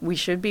We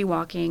should be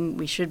walking,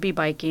 we should be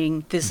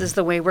biking. This is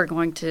the way we're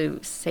going to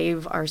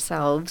save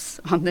ourselves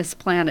on this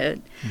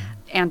planet,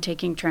 and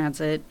taking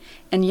transit.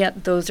 And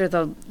yet those are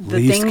the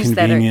least things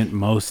that are convenient,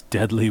 most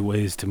deadly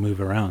ways to move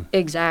around.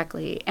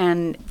 Exactly.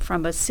 And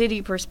from a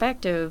city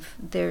perspective,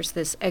 there's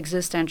this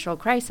existential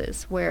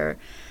crisis where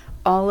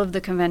all of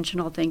the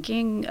conventional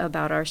thinking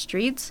about our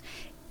streets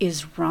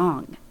is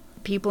wrong.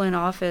 People in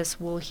office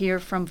will hear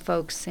from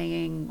folks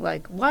saying,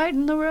 like,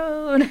 widen the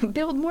road,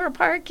 build more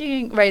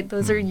parking, right?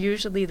 Those are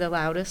usually the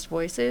loudest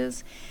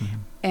voices.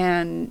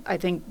 And I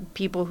think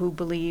people who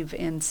believe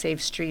in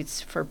safe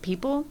streets for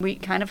people, we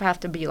kind of have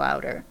to be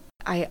louder.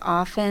 I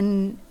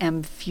often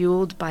am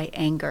fueled by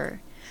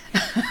anger.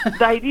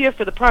 The idea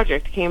for the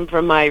project came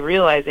from my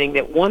realizing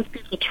that once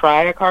people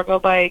try a cargo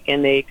bike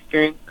and they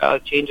experience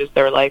changes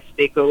their life,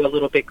 they go a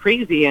little bit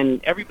crazy, and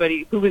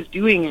everybody who was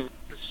doing it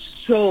was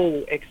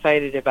so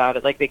excited about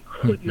it, like they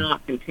could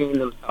not contain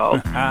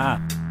themselves.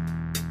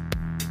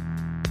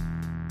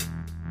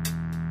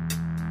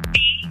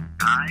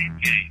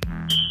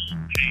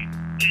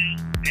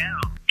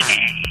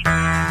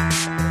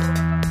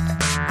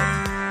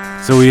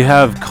 So we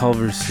have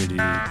Culver City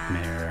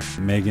Mayor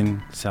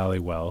Megan Sally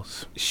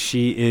Wells.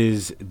 She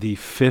is the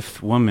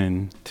 5th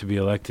woman to be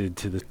elected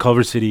to the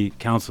Culver City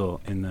Council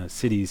in the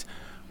city's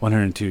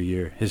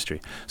 102-year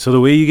history. So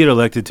the way you get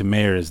elected to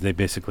mayor is they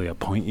basically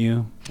appoint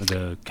you,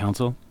 the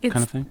council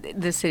kind of thing?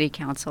 The city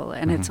council,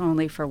 and it's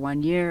only for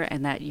 1 year,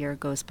 and that year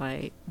goes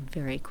by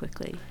very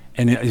quickly.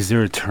 And is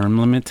there a term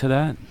limit to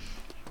that?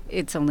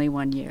 It's only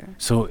 1 year.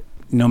 So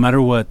no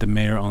matter what, the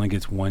mayor only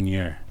gets 1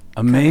 year.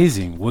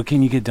 Amazing. What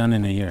can you get done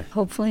in a year?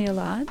 Hopefully a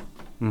lot.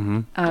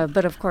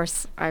 But of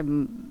course, I've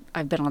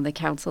been on the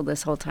council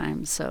this whole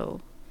time,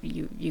 so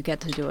you get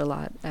to do a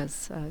lot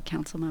as a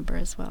council member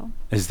as well.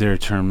 Is there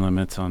term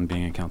limits on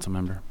being a council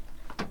member?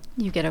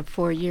 You get a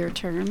 4-year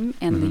term,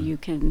 and you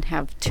can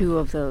have 2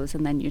 of those,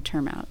 and then you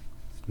term out.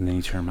 And then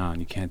you term out,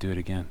 and you can't do it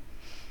again.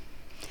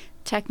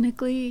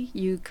 Technically,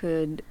 you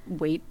could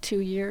wait 2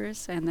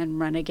 years and then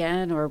run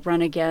again, or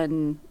run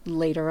again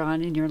later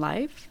on in your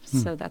life.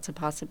 So that's a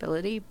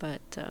possibility,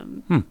 but...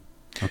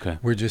 Okay.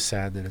 We're just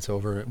sad that it's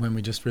over when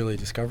we just really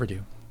discovered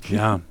you.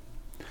 Yeah.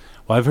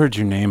 Well, I've heard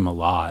your name a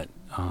lot.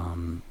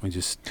 We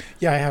just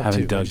I have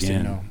haven't too. dug I just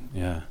didn't in. know.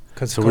 Yeah.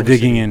 'Cause So we're Culver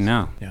digging City in is-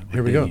 now. Yeah, We're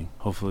here we go. digging.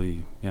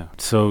 Hopefully, yeah.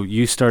 So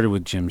you started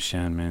with Jim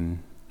Shanman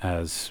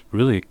as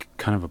really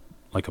kind of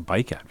like a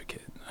bike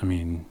advocate. I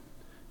mean,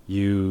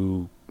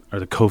 you are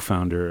the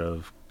co-founder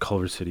of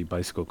Culver City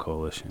Bicycle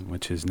Coalition,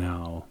 which is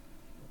now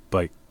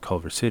Bike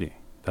Culver City.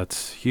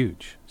 That's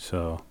huge.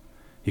 So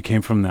you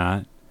came from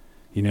that.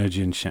 You know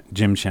Jim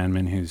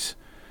Shanman,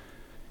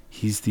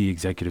 he's the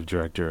executive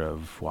director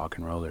of Walk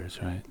and Rollers,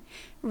 right?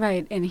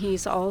 Right, and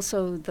he's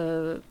also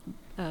the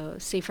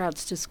Safe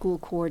Routes to School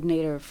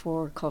coordinator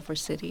for Culver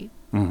City.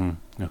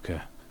 Okay.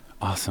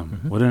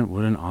 Awesome. What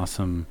an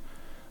awesome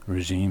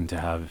regime to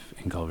have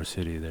in Culver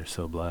City. They're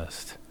so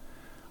blessed.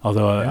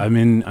 Although I'm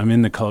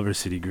in the Culver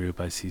City group,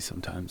 I see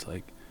sometimes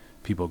like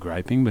people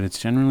griping, but it's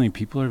generally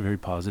people are very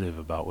positive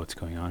about what's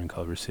going on in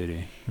Culver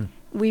City.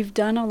 We've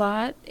done a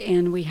lot,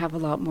 and we have a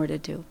lot more to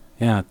do.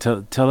 Yeah,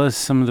 tell us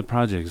some of the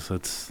projects.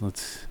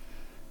 Let's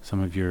some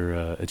of your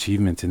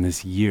achievements in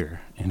this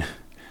year,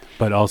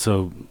 but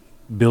also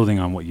building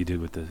on what you did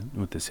with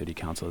the city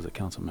council as a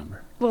council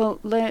member. Well,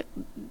 not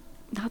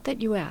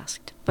that you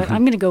asked, but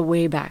I'm going to go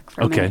way back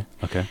for a minute.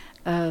 Okay.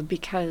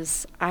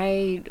 Because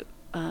I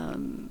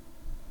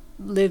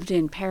lived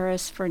in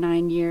Paris for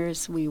 9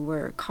 years. We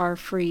were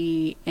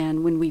car-free,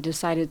 and when we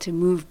decided to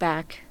move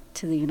back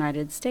to the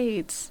United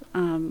States,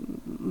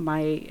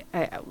 my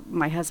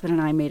husband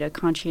and I made a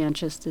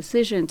conscientious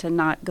decision to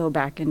not go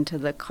back into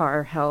the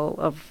car hell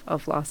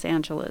of Los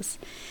Angeles.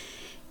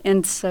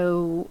 And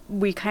so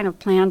we kind of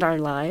planned our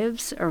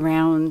lives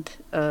around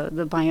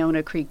the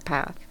Ballona Creek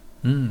Path.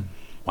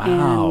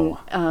 Wow.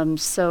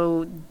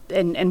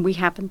 And we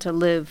happen to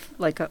live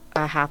like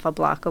a half a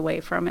block away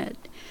from it.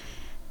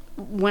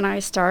 When I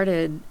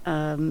started,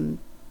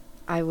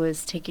 I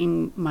was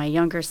taking my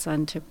younger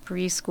son to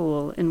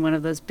preschool in one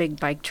of those big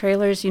bike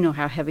trailers. You know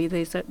how heavy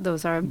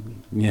those are?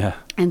 Yeah.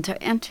 And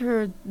to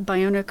enter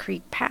Ballona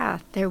Creek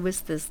Path, there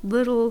was this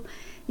little,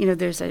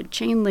 there's a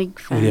chain link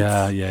fence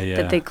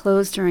that they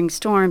closed during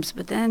storms,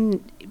 but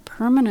then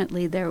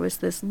permanently there was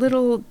this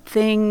little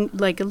thing,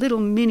 like a little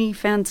mini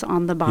fence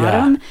on the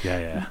bottom,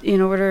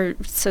 in order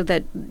so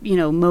that,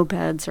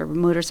 mopeds or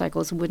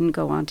motorcycles wouldn't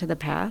go onto the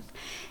path.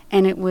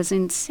 And it was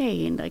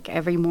insane, like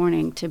every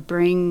morning to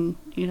bring,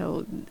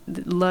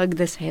 lug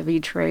this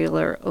heavy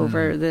trailer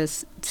over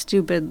this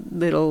stupid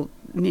little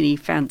mini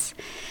fence.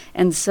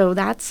 And so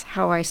that's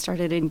how I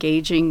started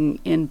engaging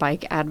in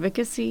bike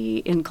advocacy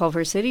in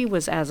Culver City,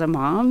 was as a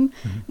mom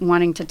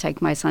wanting to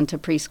take my son to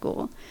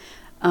preschool.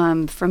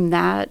 From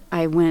that,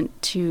 I went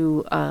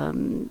to,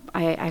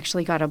 I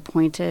actually got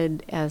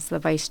appointed as the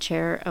vice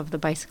chair of the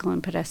Bicycle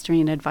and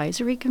Pedestrian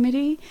Advisory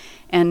Committee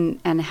and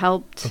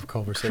helped... Of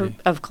Culver City.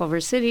 Of Culver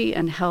City,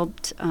 and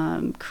helped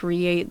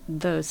create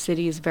the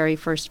city's very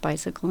first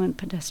bicycle and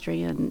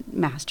pedestrian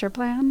master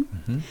plan.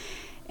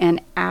 And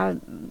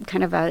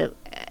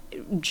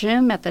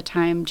Jim at the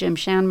time, Jim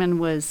Shanman,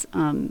 was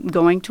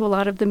going to a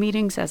lot of the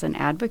meetings as an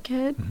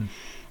advocate.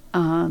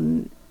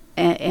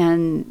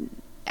 And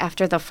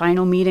after the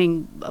final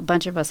meeting, a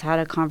bunch of us had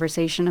a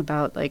conversation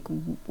about like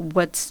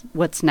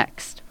what's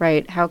next,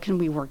 right? How can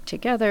we work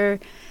together?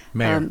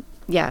 Mayor.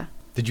 Yeah.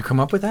 Did you come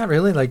up with that,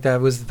 really? Like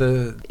that was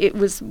It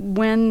was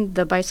when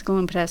the Bicycle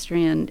and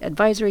Pedestrian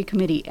Advisory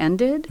Committee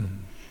ended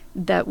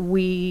that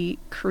we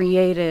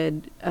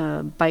created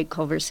Bike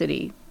Culver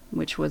City,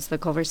 which was the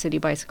Culver City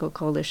Bicycle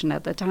Coalition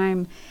at the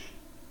time.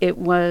 It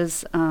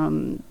was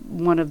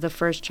one of the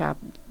first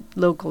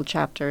local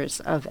chapters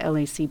of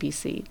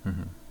LACBC.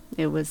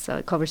 It was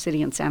Culver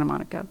City and Santa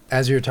Monica.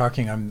 As you're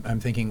talking, I'm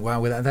thinking,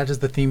 wow, that is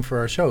the theme for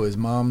our show, is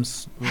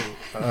moms.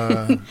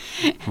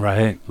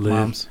 Right, Liz.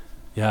 Moms.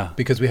 Yeah.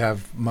 Because we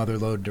have Mother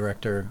Lode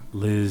director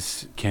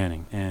Liz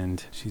Canning,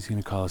 and she's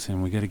going to call us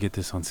in. We got to get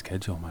this on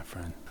schedule, my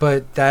friend.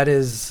 But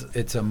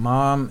it's a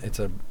mom, it's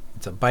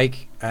a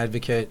bike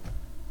advocate.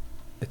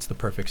 It's the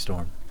perfect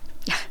storm.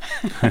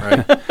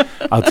 Right?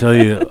 I'll tell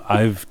you,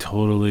 I've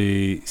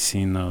totally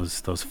seen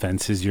those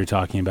fences you're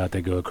talking about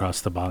that go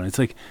across the bottom. It's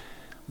like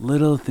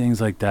little things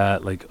like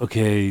that. Like,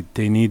 okay,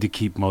 they need to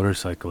keep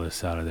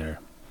motorcyclists out of there.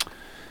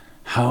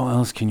 How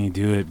else can you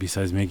do it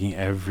besides making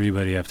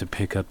everybody have to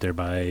pick up their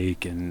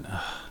bike? And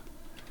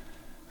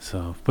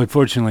but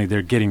fortunately,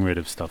 they're getting rid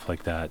of stuff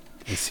like that,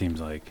 it seems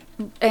like.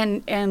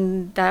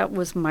 And that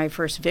was my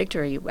first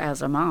victory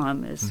as a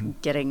mom, is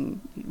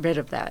getting rid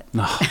of that.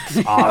 Oh,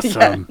 that's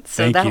awesome. Yeah.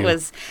 So Thank you.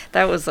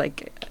 that was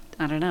like,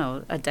 I don't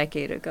know, a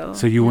decade ago.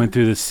 So you went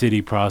through the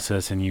city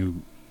process,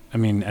 and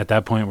at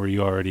that point, were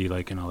you already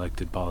like an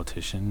elected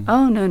politician?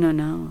 Oh,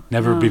 no.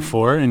 Never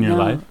before in your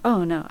life?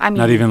 Oh, no. I mean,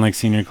 not even like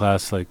senior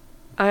class, like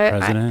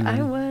president?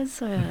 I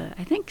was,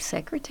 I think,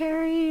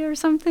 secretary or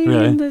something.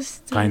 Really? In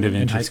this, kind of in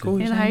high interesting. school?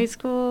 In high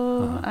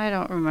school. I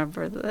don't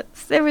remember.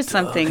 There was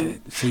something. Okay.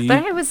 So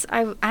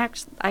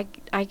but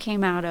I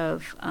came out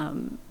of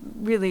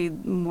really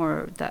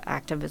more the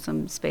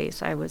activism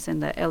space. I was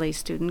in the LA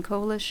Student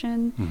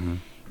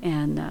Coalition.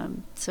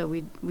 And so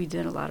we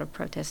did a lot of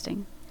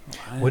protesting.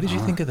 What did you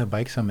think of the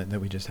bike summit that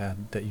we just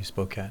had that you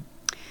spoke at?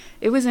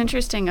 It was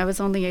interesting. I was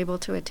only able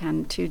to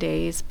attend 2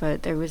 days,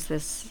 but there was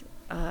this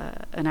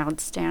an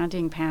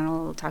outstanding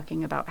panel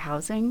talking about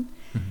housing,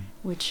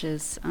 which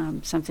is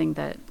something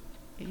that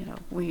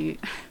we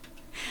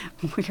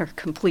are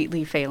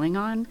completely failing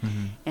on,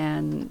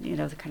 and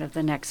the kind of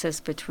the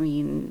nexus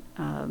between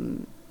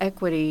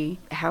equity,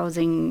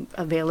 housing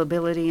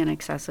availability and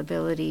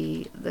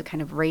accessibility, the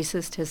kind of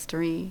racist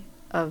history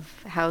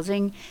of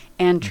housing,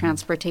 and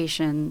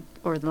transportation,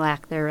 or the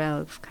lack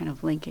thereof, kind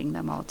of linking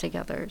them all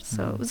together.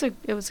 So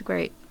it was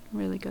great,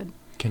 really good.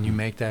 Can you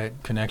make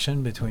that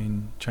connection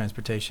between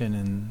transportation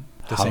and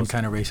the Housing. same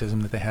kind of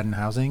racism that they had in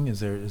housing? Is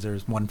there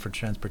one for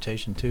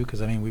transportation too?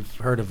 Because we've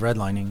heard of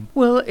redlining.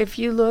 Well, if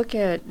you look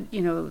at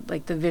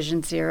like the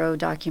Vision Zero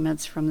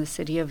documents from the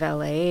city of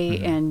LA,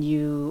 and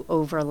you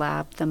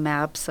overlap the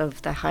maps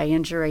of the high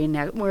injury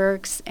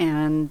networks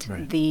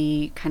and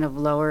the kind of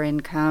lower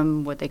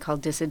income, what they call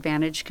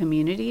disadvantaged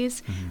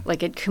communities,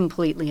 like it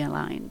completely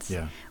aligns.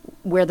 Yeah.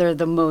 Where they're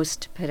the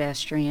most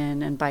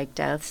pedestrian and bike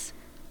deaths.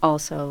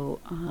 Also,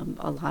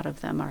 a lot of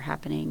them are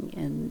happening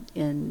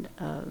in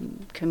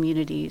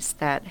communities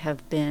that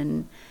have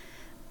been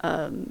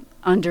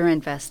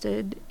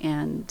underinvested,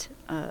 and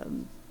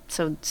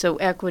so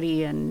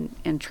equity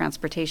and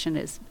transportation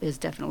is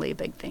definitely a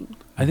big thing.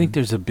 I think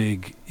there's a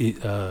big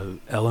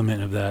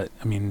element of that.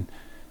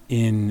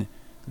 In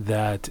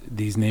that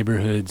these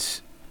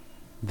neighborhoods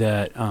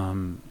that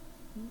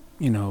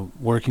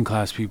working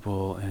class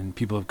people and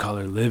people of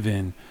color live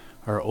in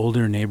are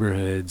older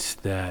neighborhoods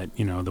that,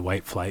 the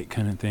white flight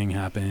kind of thing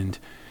happened.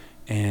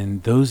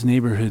 And those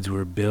neighborhoods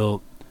were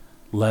built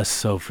less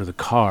so for the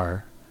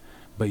car,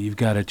 but you've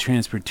got a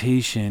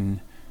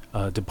transportation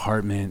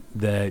department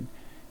that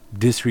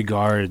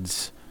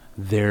disregards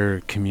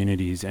their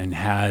communities and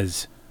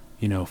has,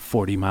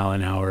 40 mile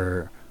an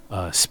hour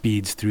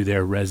speeds through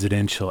their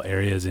residential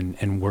areas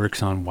and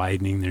works on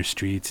widening their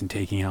streets and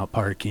taking out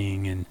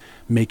parking and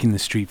making the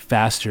street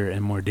faster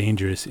and more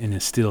dangerous in a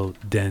still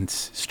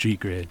dense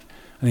street grid.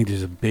 I think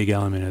there's a big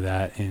element of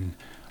that in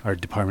our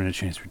Department of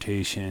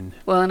Transportation.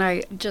 Well, and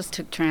I just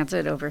took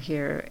transit over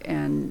here,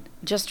 and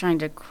just trying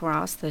to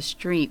cross the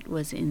street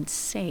was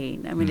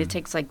insane. It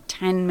takes like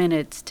 10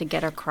 minutes to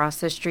get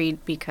across the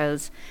street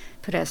because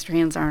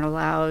pedestrians aren't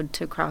allowed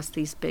to cross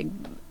these big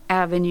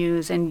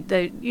avenues, and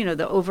the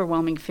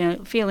overwhelming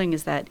feeling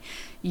is that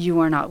you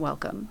are not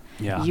welcome.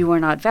 Yeah. You are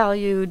not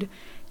valued.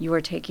 You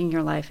are taking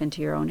your life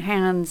into your own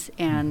hands,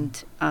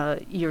 and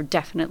you're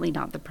definitely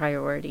not the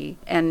priority.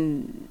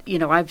 And,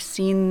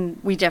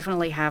 we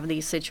definitely have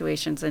these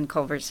situations in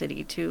Culver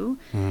City, too.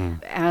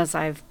 As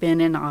I've been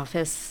in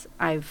office,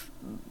 I've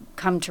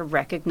come to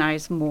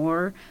recognize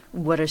more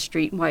what a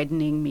street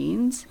widening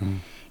means.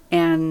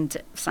 And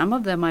some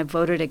of them I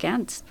voted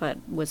against, but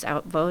was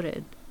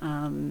outvoted.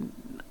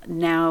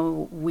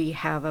 Now we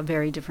have a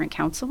very different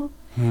council.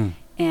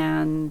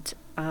 And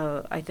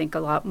I think, a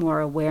lot more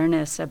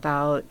awareness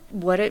about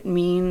what it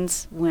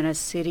means when a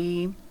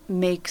city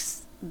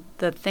makes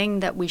the thing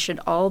that we should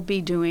all be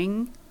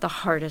doing the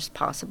hardest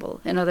possible.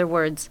 In other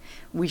words,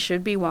 we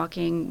should be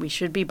walking, we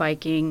should be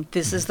biking.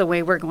 This is the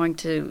way we're going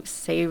to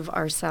save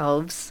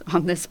ourselves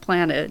on this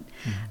planet,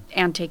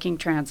 and taking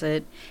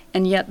transit.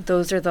 And yet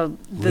those are the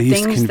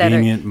least things that are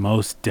convenient,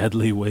 most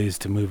deadly ways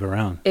to move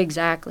around.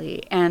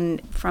 Exactly.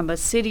 And from a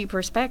city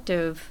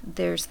perspective,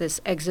 there's this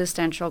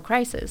existential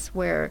crisis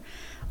where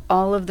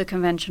all of the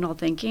conventional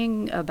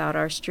thinking about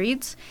our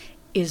streets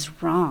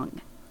is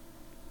wrong.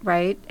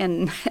 Right?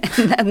 And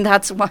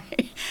that's why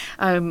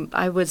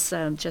I was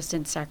just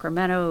in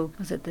Sacramento.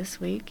 Was it this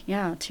week?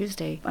 Yeah,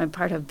 Tuesday. I'm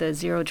part of the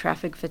Zero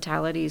Traffic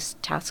Fatalities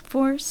Task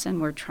Force, and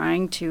we're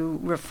trying to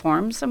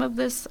reform some of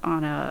this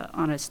on a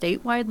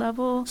statewide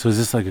level. So is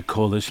this like a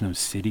coalition of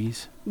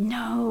cities?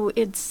 No,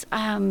 it's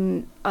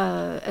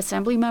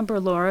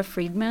Assemblymember Laura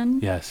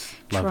Friedman. Yes,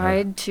 love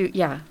tried her. to,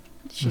 yeah,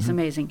 she's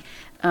amazing.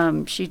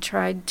 She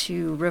tried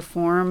to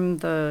reform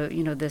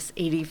this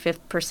 85th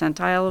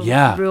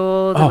percentile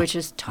rule, which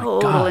is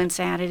total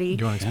insanity.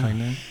 Do you want to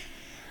explain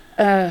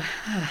that?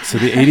 So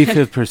the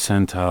 85th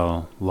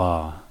percentile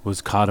law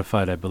was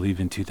codified, I believe,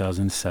 in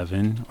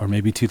 2007 or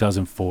maybe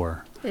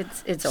 2004.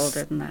 It's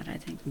older than that, I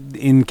think.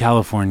 In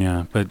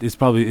California, but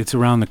it's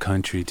around the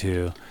country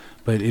too.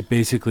 But it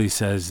basically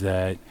says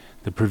that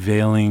the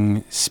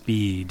prevailing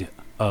speed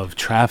of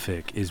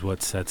traffic is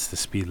what sets the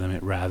speed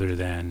limit rather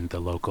than the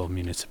local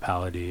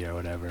municipality or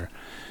whatever.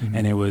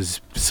 And it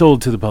was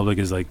sold to the public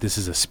as like, this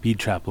is a speed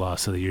trap law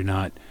so that you're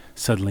not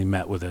suddenly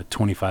met with a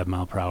 25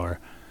 mile per hour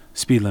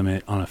speed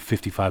limit on a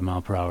 55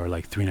 mile per hour,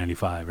 like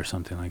 395 or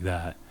something like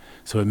that.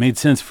 So it made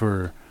sense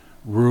for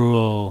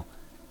rural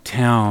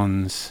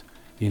towns.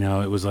 You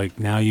know, it was like,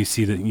 now you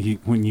see that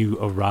when you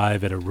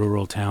arrive at a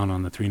rural town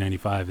on the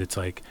 395, it's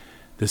like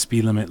the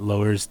speed limit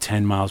lowers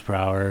 10 miles per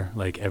hour,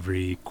 like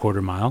every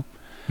quarter mile.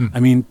 I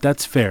mean,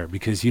 that's fair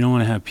because you don't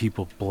want to have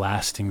people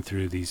blasting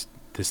through this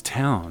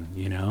town,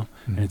 you know,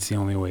 and it's the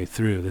only way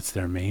through. That's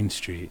their main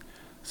street.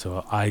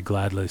 So I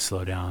gladly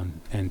slow down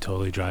and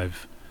totally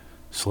drive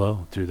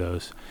slow through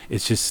those.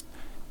 It's just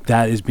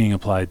that is being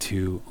applied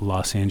to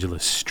Los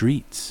Angeles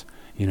streets.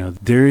 You know,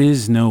 there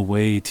is no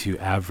way to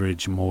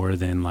average more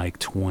than like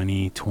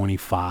 20,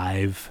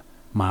 25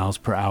 miles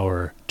per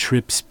hour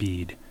trip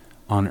speed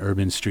on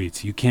urban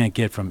streets. You can't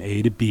get from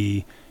A to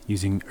B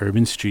using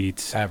urban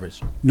streets.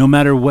 Average. No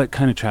matter what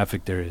kind of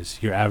traffic there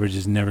is, your average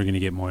is never going to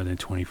get more than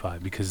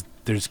 25 because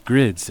there's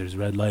grids, there's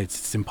red lights.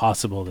 It's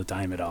impossible to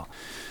time it all.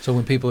 So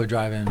when people are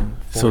driving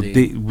 40... So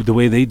the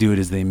way they do it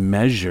is they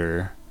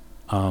measure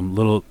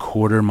little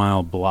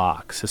quarter-mile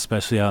blocks,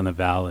 especially out in the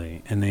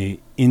valley, and they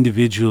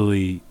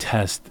individually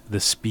test the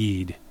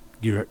speed.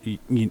 You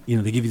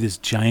know, they give you this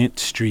giant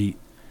street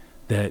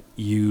that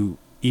you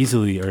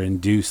easily are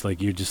induced,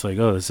 like you're just like,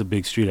 oh, this is a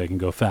big street, I can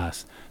go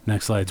fast.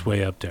 Next light's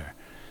way up there.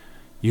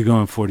 You're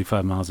going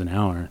 45 miles an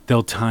hour.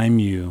 They'll time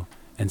you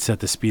and set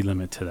the speed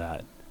limit to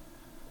that.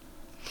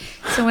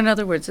 So in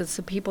other words, it's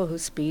the people who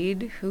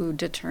speed who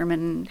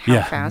determine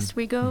how fast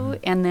we go.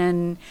 And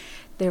then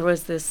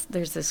there's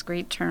this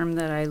great term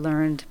that I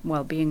learned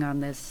while being on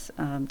this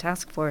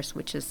task force,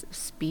 which is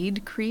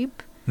speed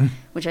creep,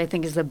 which I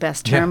think is the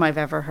best term I've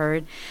ever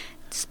heard.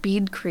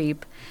 Speed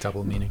creep.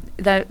 Double meaning.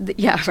 Right?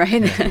 Yeah.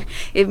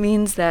 It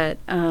means that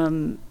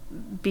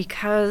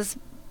because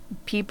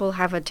people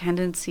have a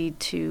tendency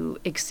to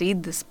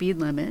exceed the speed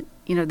limit.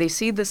 You know, they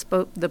see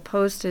the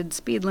posted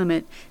speed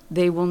limit,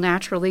 they will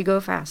naturally go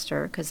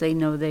faster because they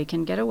know they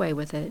can get away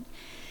with it.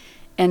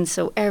 And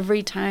so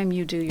every time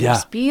you do your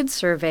speed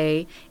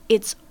survey,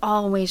 it's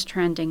always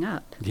trending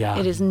up. Yeah.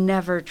 It is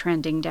never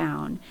trending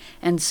down.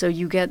 And so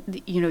you get,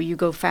 you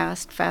go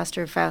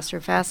faster,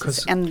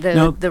 and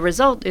the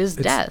result is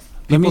death.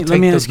 Let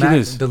me ask you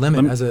this. The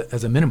limit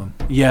as a minimum.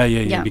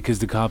 Yeah, because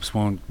the cops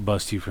won't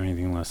bust you for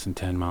anything less than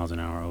 10 miles an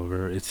hour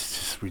over. It's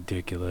just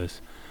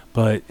ridiculous.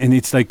 And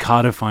it's like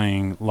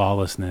codifying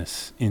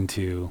lawlessness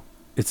into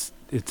it's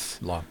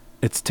law.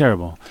 It's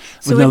terrible.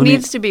 So it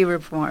needs to be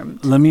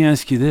reformed. Let me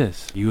ask you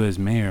this. You as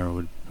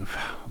mayor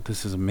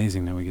this is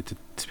amazing that we get to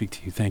speak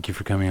to you. Thank you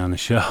for coming on the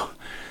show.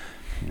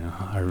 You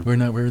know, we're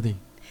not worthy.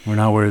 We're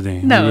not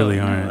worthy. No. We really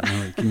aren't.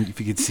 If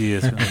you could see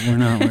us, we're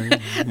not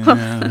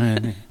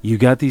worthy. You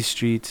got these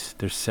streets.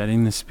 They're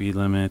setting the speed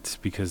limits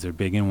because they're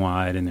big and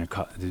wide, and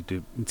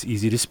it's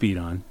easy to speed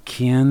on.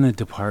 Can the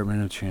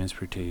Department of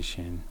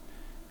Transportation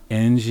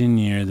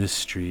engineer the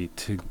street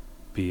to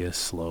be a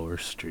slower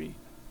street?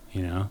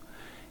 You know,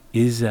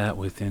 is that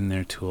within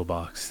their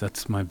toolbox?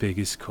 That's my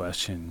biggest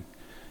question.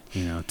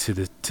 You know, to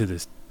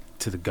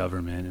the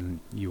government, and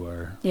you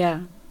are.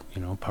 Yeah.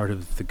 You know, part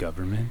of the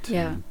government.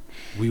 Yeah.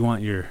 We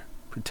want your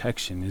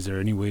protection. Is there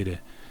any way to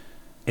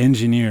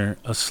engineer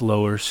a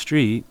slower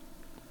street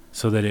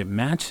so that it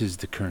matches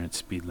the current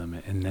speed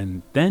limit,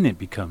 and then it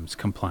becomes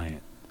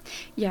compliant?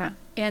 Yeah,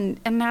 and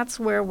that's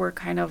where we're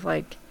kind of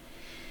like,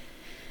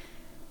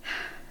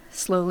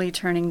 slowly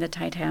turning the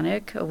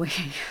Titanic away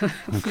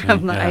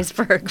from the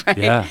iceberg, right?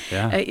 Yeah,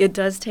 yeah. It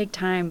does take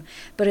time,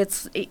 but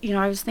it's,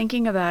 I was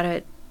thinking about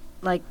it,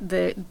 like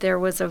there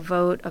was a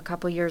vote a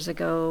couple years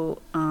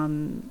ago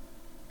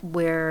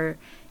where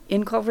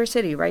in Culver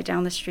City, right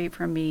down the street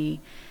from me,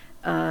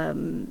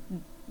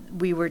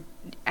 we were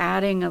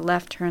adding a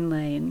left turn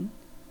lane.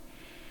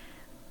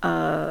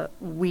 So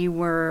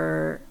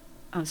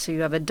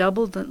you have a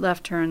double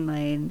left turn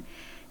lane,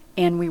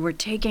 and we were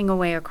taking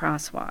away a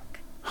crosswalk.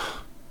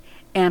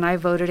 And I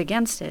voted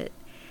against it.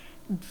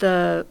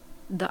 The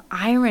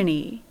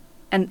irony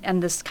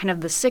and this kind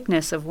of the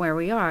sickness of where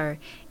we are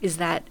is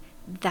that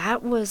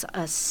was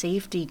a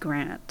safety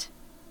grant.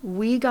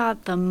 We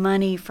got the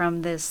money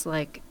from this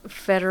like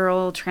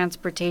federal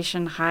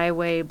transportation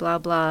highway blah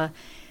blah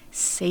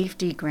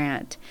safety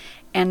grant.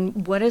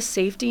 And what does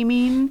safety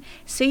mean?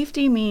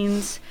 Safety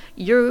means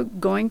you're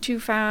going too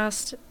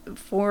fast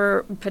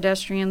for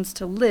pedestrians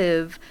to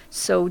live,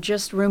 so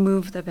just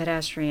remove the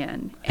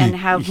pedestrian and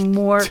have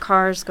more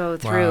cars go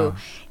through. Wow.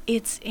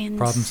 It's insane.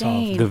 Problem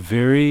solved. The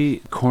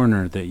very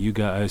corner that you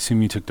got, I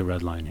assume you took the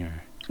red line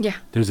here. Yeah.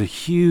 There's a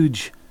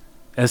huge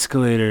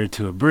escalator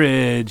to a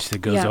bridge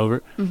that goes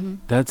over. Mm-hmm.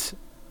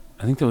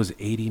 I think that was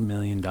 $80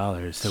 million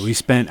that we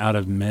spent out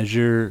of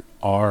Measure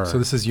R. So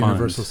this is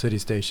Universal City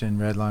Station,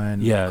 Red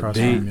Line. Yeah,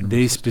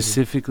 they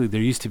specifically,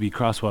 there used to be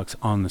crosswalks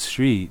on the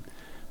street,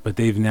 but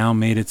they've now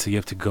made it so you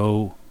have to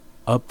go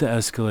up the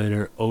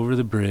escalator, over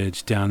the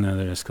bridge, down the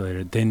other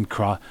escalator, then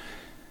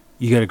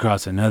you got to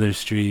cross another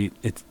street.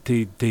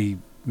 They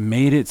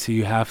made it so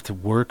you have to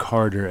work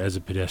harder as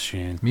a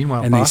pedestrian.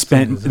 Meanwhile, and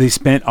they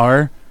spent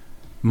our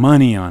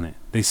money on it.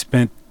 They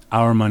spent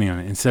our money on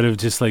it instead of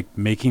just like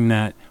making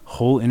that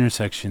whole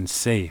intersection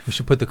safe. We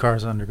should put the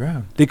cars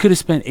underground. They could have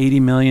spent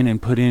 $80 million and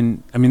put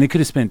in. I mean, they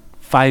could have spent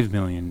 $5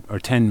 million or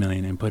 $10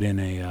 million and put in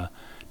a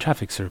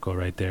traffic circle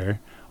right there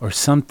or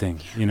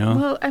something.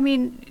 Well, I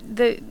mean,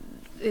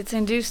 it's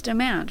induced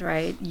demand,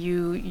 right?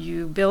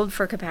 You build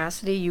for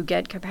capacity, you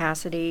get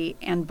capacity,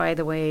 and by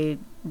the way,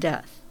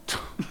 death,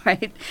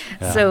 right?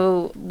 Yeah.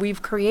 So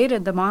we've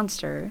created the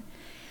monster.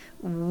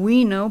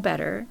 We know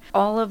better.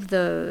 All of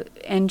the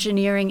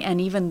engineering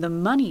and even the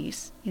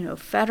monies,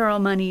 federal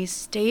monies,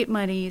 state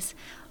monies,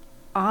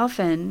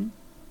 often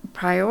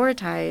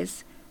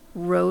prioritize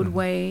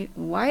roadway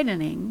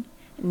widening,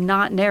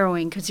 not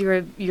narrowing. Because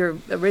your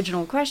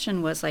original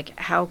question was like,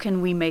 how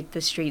can we make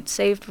the streets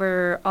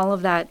safer? All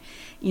of that,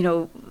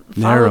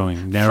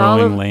 narrowing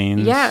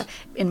lanes. Yeah,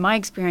 in my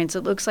experience,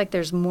 it looks like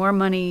there's more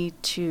money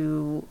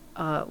to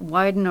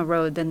widen a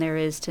road than there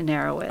is to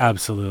narrow it.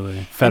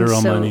 Absolutely.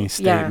 Federal money,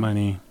 state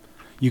money.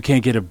 You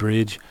can't get a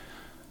bridge.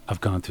 I've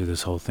gone through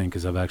this whole thing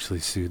because I've actually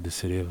sued the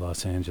city of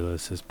Los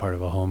Angeles as part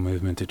of a whole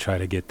movement to try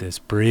to get this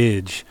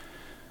bridge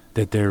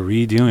that they're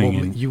redoing.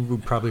 Well, you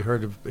probably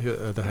heard of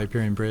the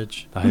Hyperion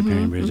Bridge. The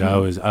Hyperion Bridge.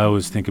 Mm-hmm. I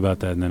always think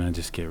about that, and then I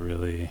just get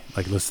really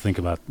like, let's think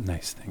about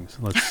nice things.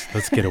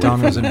 Let's get away.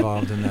 Don was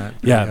involved in that.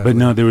 Yeah, but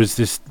no, there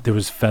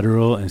was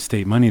federal and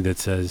state money that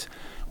says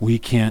we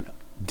can't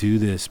do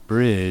this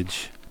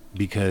bridge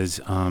because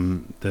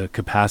the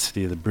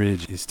capacity of the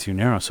bridge is too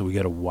narrow, so we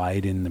got to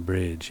widen the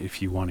bridge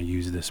if you want to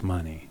use this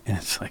money. And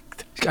it's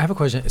like, I have a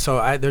question.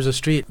 So there's a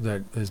street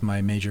that is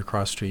my major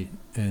cross street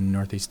in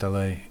Northeast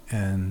LA,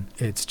 and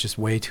it's just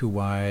way too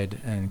wide,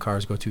 and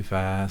cars go too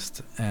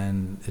fast,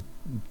 and it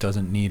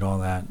doesn't need all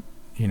that,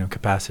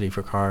 capacity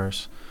for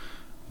cars.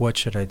 What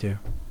should I do?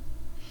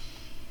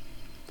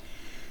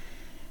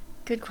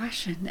 Good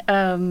question.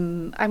 I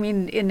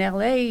mean, in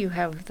LA, you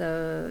have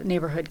the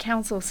neighborhood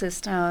council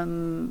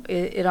system.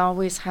 It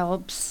always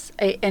helps,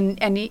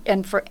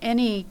 and for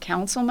any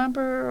council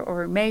member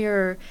or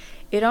mayor,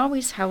 it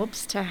always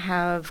helps to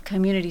have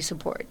community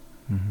support.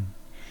 Mm-hmm.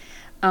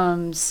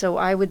 So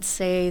I would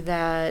say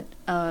that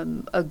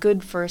a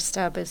good first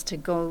step is to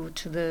go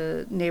to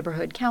the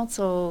neighborhood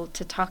council,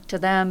 to talk to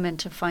them and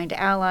to find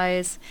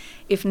allies.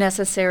 If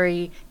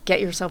necessary,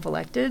 get yourself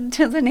elected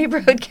to the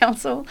neighborhood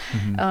council,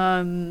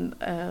 mm-hmm.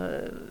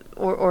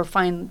 Or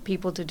find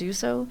people to do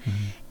so. Mm-hmm.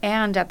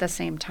 And at the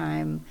same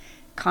time,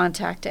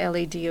 contact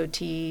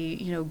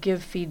LADOT,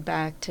 give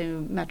feedback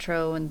to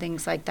Metro and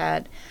things like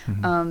that,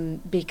 mm-hmm.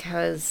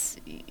 Because,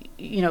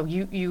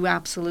 you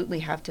absolutely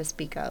have to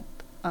speak up.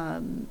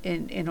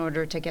 In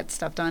order to get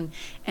stuff done,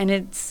 and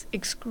it's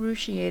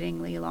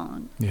excruciatingly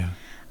long. Yeah.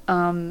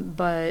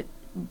 But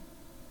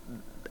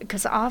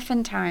because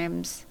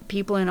oftentimes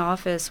people in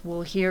office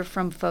will hear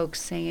from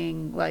folks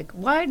saying like,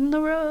 widen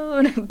the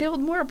road,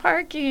 build more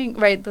parking,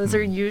 right? Those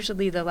are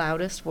usually the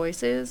loudest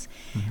voices.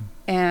 Mm-hmm.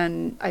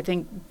 And I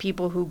think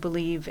people who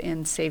believe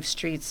in safe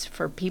streets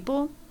for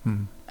people,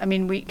 I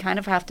mean, we kind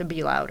of have to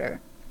be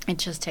louder. It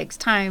just takes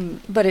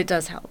time, but it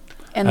does help.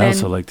 And I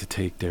also like to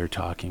take their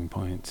talking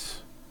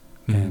points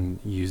and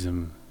use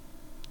them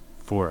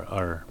for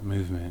our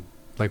movement.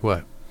 Like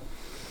what?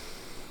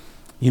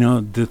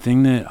 The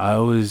thing that I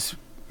always...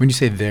 When you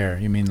say there,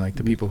 you mean like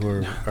the people who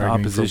are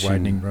arguing for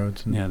widening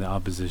roads? Yeah, the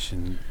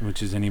opposition,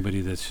 which is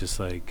anybody that's just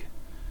like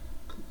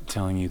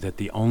telling you that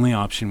the only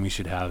option we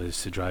should have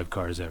is to drive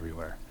cars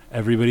everywhere.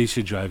 everybody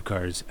should drive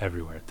cars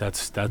everywhere.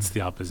 That's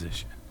the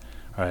opposition,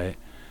 right?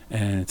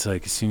 And it's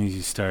like as soon as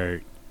you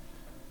start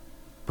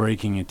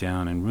breaking it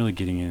down and really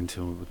getting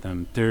into it with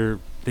them,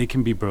 they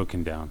can be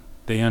broken down.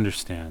 They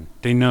understand.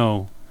 They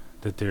know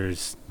that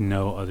there's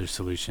no other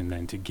solution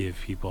than to give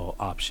people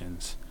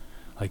options.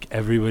 Like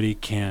everybody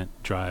can't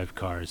drive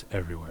cars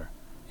everywhere,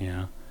 you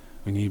know?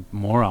 We need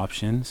more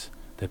options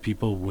that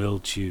people will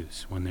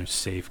choose when there's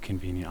safe,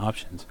 convenient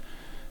options.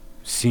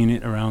 Seen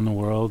it around the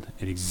world.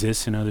 It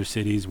exists in other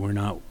cities. We're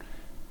not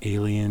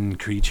alien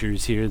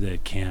creatures here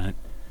that can't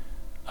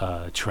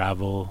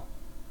travel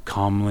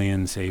calmly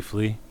and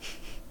safely.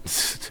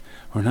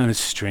 We're not a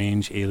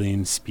strange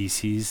alien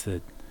species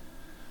that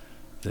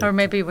or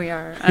maybe we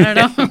are. I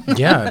don't know.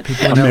 Yeah,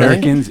 people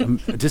Americans,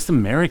 just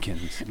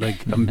Americans.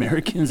 Like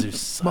Americans are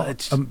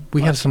such.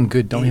 We have some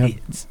good, don't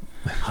idiots.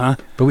 We have? Huh?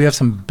 But we have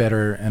some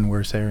better and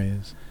worse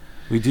areas.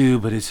 We do,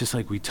 but it's just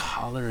like we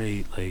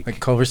tolerate like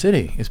Culver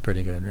City is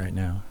pretty good right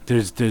now.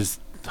 There's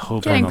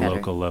hope on the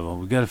local level.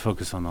 We got to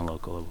focus on the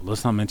local level.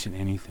 Let's not mention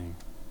anything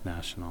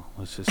national.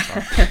 Let's just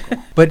talk local.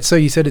 But so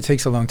you said it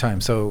takes a long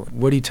time. So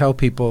what do you tell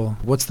people?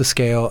 What's the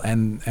scale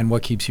and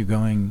what keeps you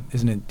going?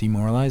 Isn't it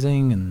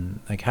demoralizing?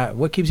 And like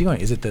what keeps you going?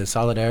 Is it the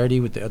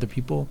solidarity with the other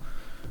people?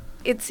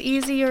 It's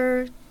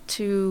easier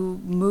to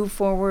move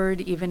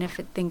forward even if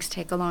things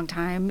take a long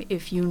time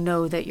if you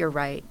know that you're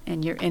right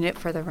and you're in it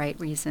for the right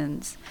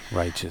reasons.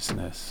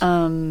 Righteousness.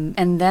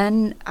 And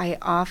then I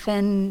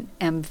often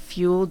am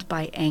fueled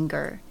by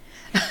anger.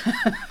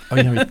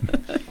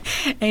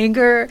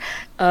 Anger,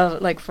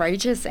 like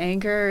righteous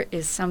anger,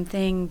 is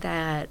something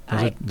that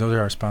those are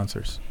our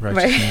sponsors.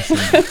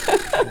 Righteousness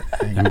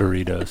and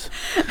burritos,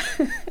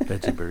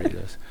 veggie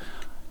burritos.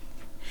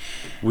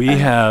 We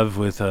have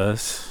with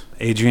us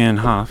Adrienne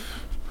Hoff,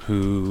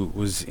 who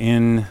was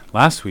in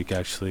last week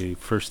actually,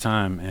 first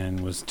time, and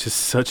was just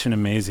such an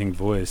amazing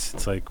voice.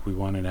 It's like we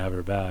wanted to have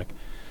her back.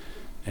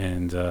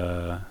 And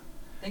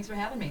thanks for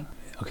having me.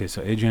 Okay,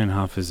 so Adrienne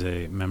Hoff is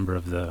a member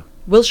of the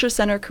Wilshire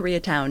Center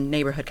Koreatown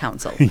Neighborhood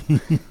Council.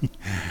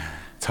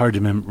 It's hard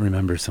to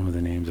remember some of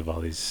the names of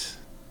all these.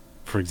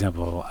 For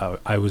example,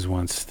 I was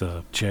once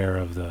the chair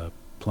of the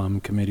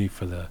Plum Committee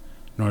for the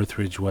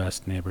Northridge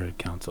West Neighborhood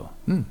Council.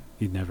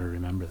 You'd never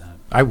remember that.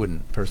 I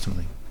wouldn't,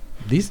 personally.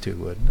 These two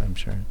would, I'm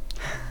sure.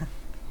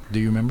 Do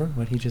you remember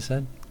what he just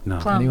said? No.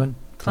 Plum. Anyone?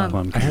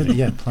 Plum. I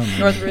heard, Plum.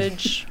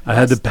 Northridge. I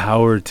had the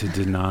power to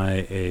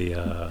deny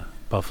a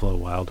Buffalo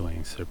Wild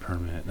Wings their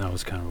permit. That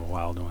was kind of a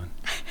wild one.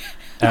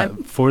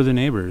 For the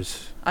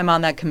neighbors. I'm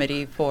on that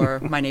committee for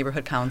my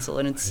neighborhood council,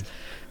 and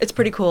it's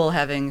pretty cool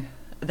having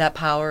that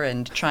power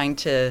and trying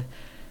to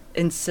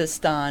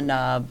insist on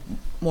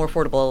more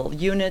affordable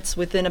units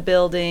within a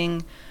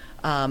building,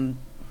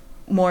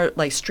 more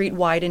like street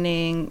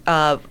widening,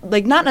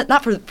 like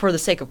not for the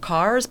sake of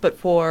cars, but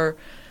for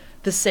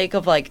the sake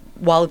of like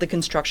while the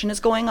construction is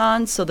going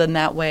on. So then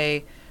that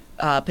way,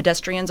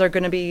 pedestrians are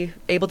going to be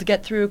able to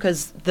get through,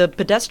 because the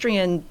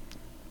pedestrian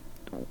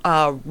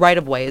right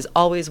of way is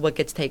always what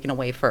gets taken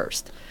away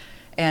first,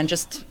 and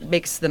just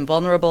makes them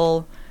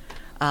vulnerable.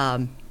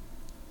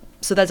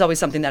 So that's always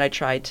something that I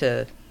try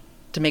to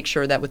make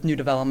sure that with new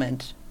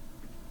development.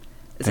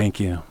 Thank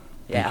you.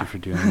 Yeah. Thank you for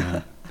doing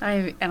that.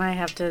 I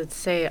have to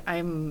say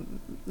I'm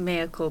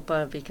mea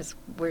culpa, because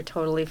we're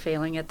totally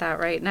failing at that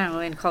right now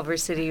in Culver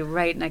City,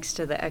 right next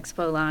to the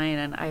Expo line,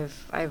 and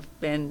I've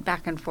been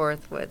back and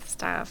forth with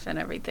staff and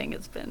everything.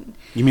 It's been.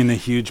 You mean the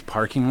huge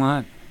parking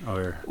lot?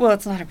 Or well,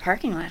 it's not a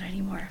parking lot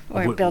anymore.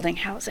 We're building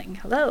housing.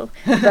 Hello,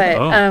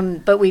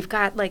 but but we've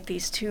got like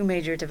these two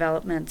major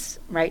developments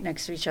right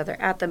next to each other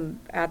at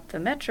the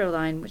Metro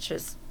line, which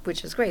is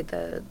great,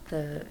 the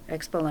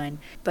Expo line.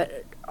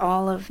 But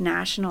all of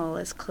National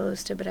is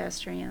closed to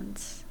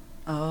pedestrians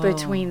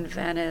between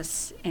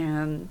Venice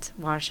and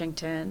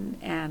Washington,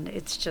 and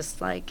it's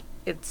just like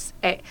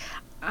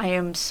I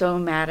am so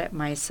mad at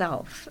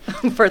myself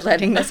for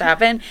letting this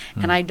happen,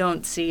 and I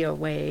don't see a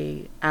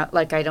way out.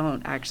 Like, I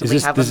don't actually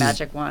have a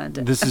magic wand.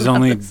 This is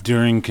only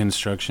during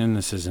construction?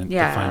 This isn't the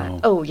final?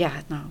 Oh,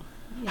 yeah, no.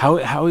 Yeah.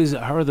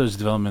 How are those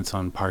developments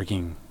on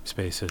parking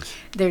spaces?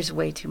 There's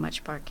way too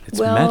much parking. It's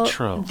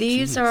Metro.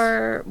 These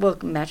are,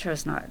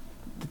 Metro's not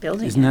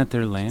building Isn't that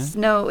their land?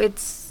 No,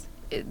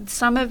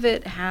 some of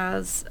it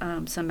has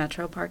some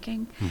Metro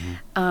parking.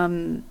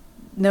 Mm-hmm.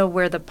 No,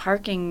 where the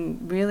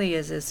parking really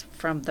is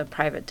from the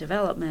private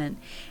development.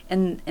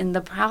 And the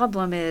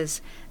problem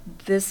is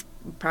this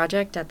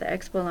project at the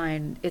Expo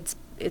line, it's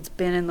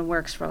been in the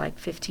works for like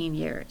 15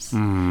 years.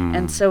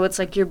 And so it's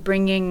like you're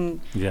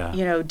bringing,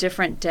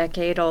 different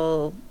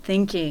decadal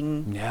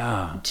thinking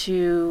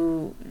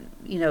to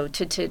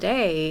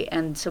today.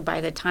 And so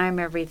by the time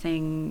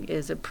everything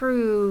is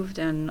approved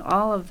and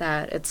all of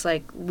that, it's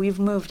like we've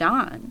moved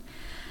on.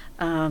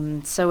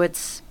 So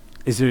it's...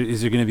 Is there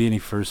going to be any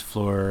first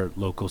floor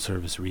local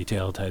service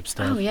retail type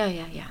stuff? Oh,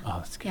 yeah. Oh,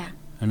 that's good. Yeah.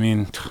 I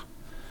mean,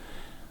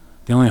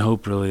 the only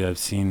hope really I've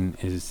seen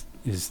is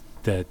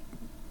that,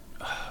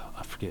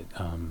 I forget,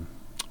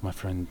 my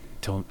friend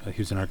he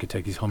was an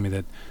architect, he told me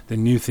that the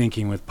new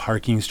thinking with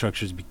parking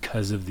structures,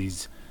 because of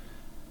these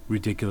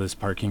ridiculous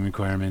parking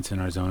requirements in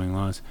our zoning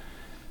laws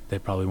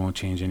that probably won't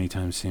change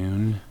anytime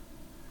soon,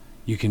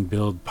 you can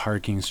build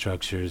parking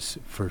structures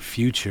for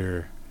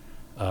future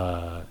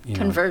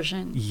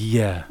conversion.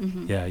 Yeah,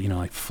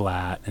 like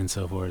flat and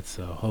so forth.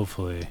 So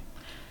hopefully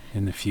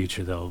in the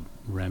future they'll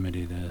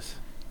remedy this.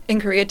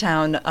 In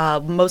Koreatown,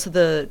 most of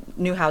the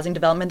new housing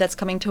development that's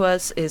coming to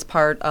us is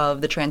part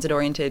of the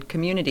transit-oriented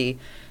community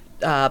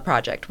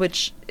project,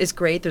 which is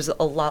great. There's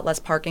a lot less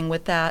parking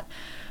with that.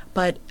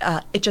 But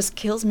it just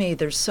kills me.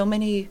 There's so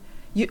many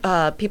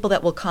people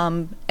that will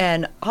come,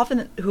 and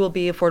often who will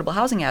be affordable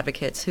housing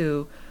advocates,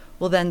 who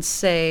will then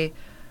say,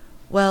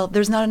 well,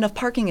 there's not enough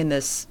parking in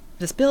this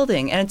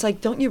building. And it's like,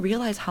 don't you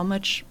realize how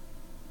much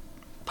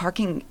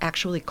parking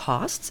actually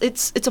costs?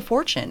 It's a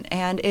fortune,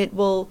 and it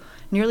will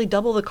nearly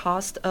double the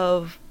cost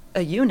of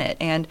a unit.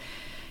 And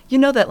you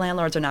know that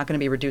landlords are not going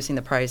to be reducing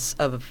the price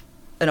of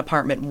an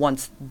apartment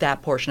once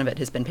that portion of it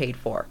has been paid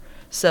for.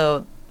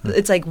 So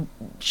it's like,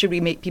 should we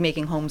be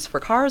making homes for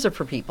cars or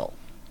for people?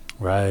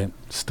 Right.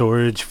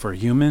 Storage for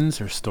humans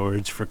or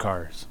storage for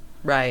cars?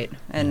 Right.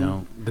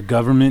 And the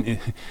government,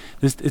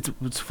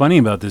 what's funny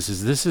about this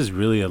is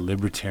really a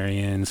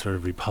libertarian sort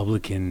of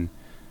Republican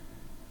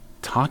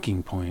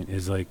talking point,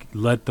 is like,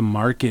 let the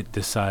market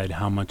decide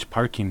how much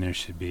parking there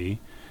should be,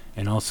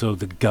 and also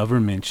the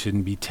government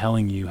shouldn't be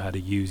telling you how to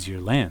use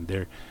your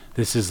land.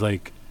 This is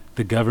like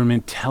the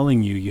government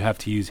telling you have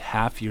to use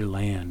half your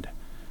land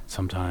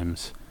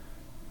sometimes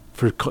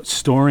for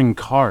storing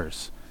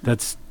cars.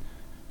 That's,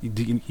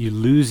 you're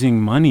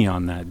losing money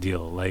on that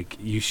deal. Like,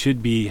 you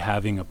should be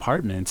having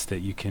apartments that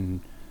you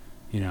can,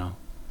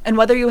 And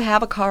whether you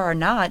have a car or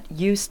not,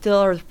 you still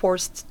are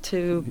forced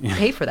to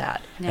pay for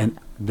that. Yeah. And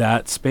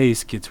that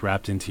space gets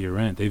wrapped into your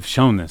rent. They've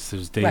shown this.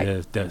 There's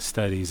data,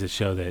 studies that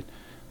show that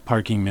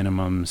parking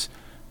minimums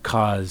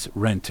cause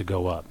rent to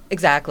go up.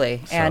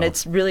 Exactly. So. And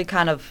it's really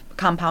kind of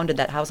compounded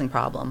that housing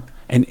problem.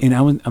 And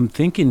I'm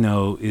thinking,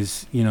 though,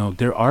 is,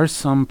 there are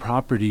some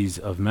properties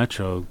of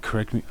Metro,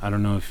 correct me, I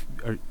don't know if,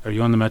 are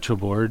you on the Metro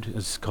board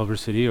as Culver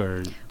City,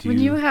 or when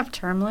you have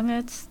term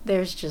limits,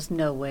 there's just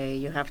no way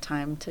you have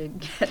time to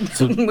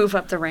move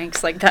up the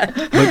ranks like that.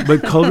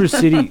 But Culver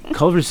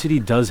City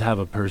does have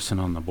a person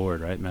on the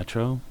board, right,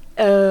 Metro?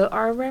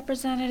 Our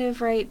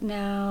representative right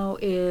now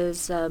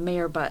is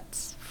Mayor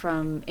Butts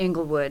from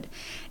Inglewood.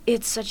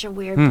 It's such a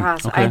weird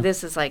process. Okay.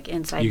 This is like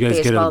inside you guys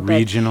baseball, get a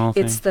regional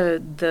thing? It's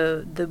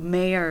the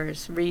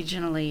mayors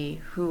regionally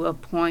who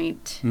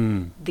appoint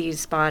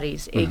these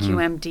bodies,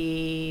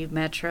 AQMD,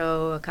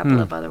 Metro, a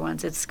couple of other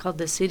ones. It's called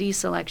the City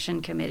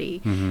Selection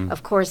Committee.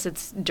 Of course,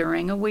 it's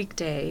during a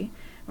weekday,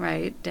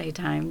 right,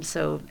 daytime,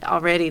 so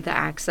already the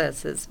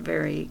access is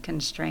very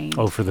constrained.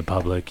 Oh, for the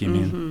public, you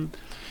mean?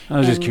 I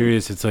was just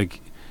curious. It's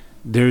like,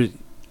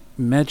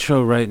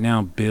 Metro right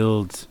now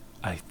builds,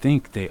 I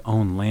think they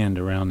own land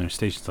around their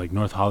stations. Like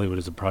North Hollywood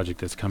is a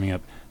project that's coming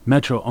up.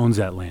 Metro owns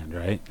that land,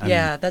 right? I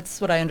mean, that's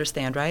what I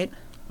understand, right?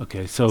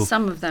 Okay, so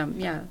some of them,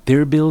 yeah.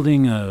 They're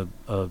building a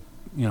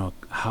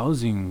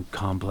housing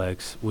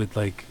complex with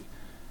like,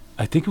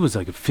 I think it was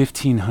like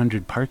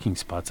 1,500 parking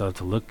spots. I'll have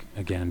to look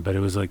again, but it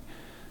was like,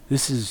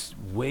 this is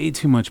way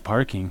too much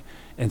parking.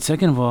 And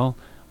second of all,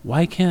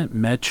 why can't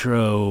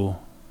Metro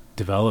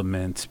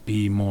development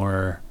be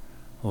more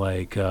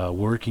like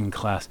working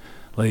class?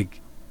 Like,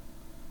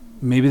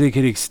 maybe they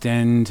could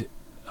extend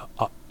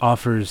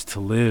offers to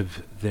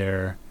live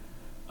there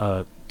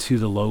to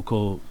the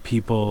local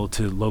people,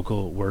 to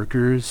local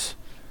workers,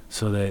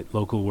 so that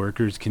local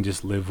workers can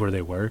just live where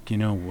they work,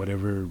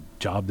 whatever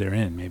job they're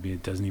in. Maybe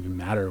it doesn't even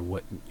matter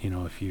what,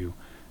 if you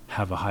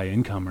have a high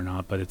income or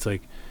not, but it's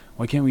like,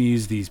 why can't we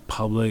use these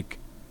public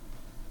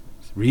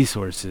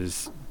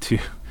resources to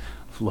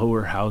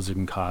lower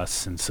housing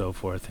costs and so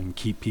forth and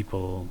keep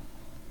people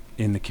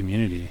in the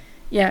community?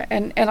 Yeah,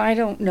 and I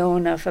don't know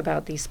enough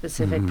about these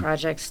specific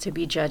projects to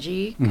be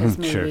judgy, because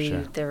maybe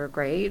they're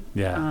great.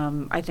 Yeah.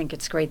 I think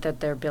it's great that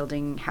they're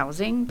building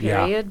housing,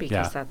 period,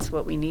 because that's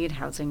what we need,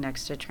 housing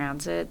next to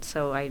transit.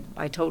 So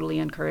I totally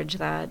encourage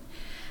that.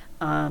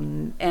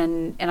 And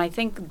I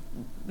think,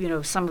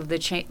 some of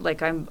the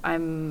like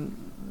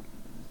I'm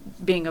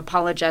being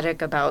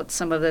apologetic about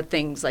some of the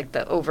things like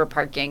the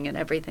overparking and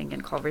everything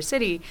in Culver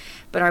City,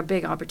 but our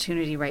big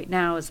opportunity right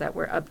now is that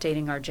we're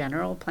updating our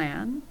general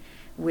plan,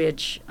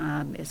 which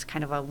is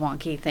kind of a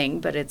wonky thing,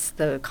 but it's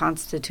the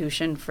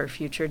constitution for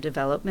future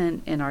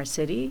development in our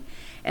city.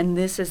 And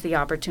this is the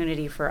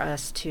opportunity for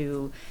us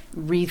to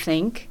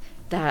rethink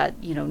that,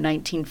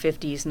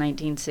 1950s,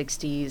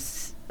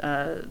 1960s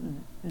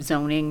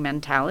zoning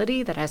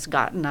mentality that has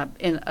gotten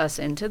us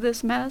into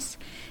this mess.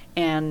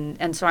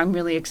 And so I'm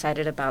really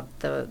excited about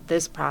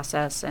this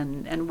process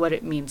and what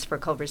it means for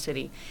Culver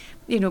City.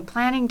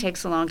 Planning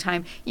takes a long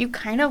time. You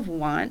kind of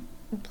want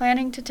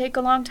planning to take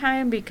a long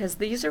time because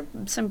these are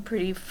some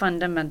pretty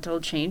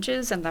fundamental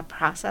changes, and the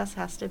process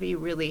has to be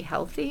really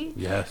healthy.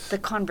 Yes. The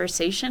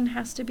conversation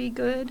has to be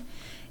good.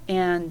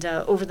 And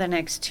over the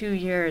next 2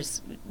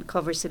 years,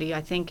 Culver City,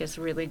 I think, is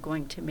really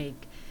going to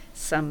make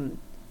some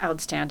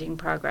outstanding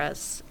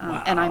progress,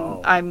 Wow. and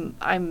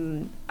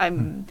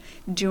I'm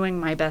doing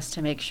my best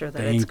to make sure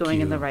that it's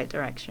going in the right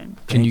direction.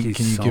 Can you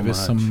so give much.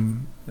 us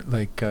some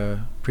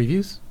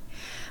previews?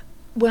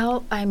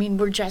 Well, I mean,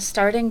 we're just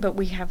starting, but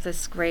we have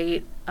this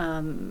great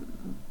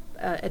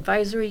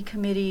advisory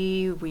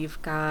committee.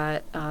 We've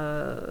got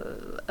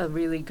a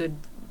really good.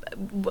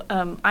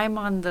 I'm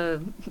on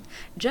the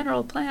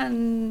general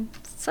plan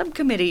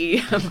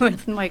subcommittee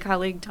with my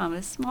colleague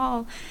Thomas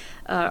Small,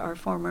 our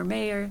former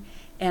mayor,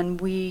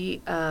 and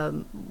we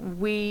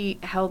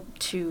helped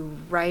to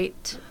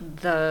write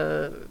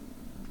the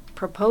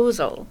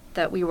proposal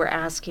that we were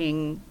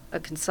asking a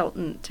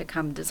consultant to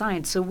come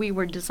design. So we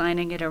were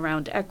designing it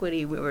around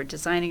equity, we were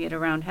designing it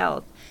around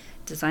health,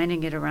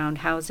 designing it around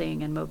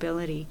housing and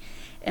mobility.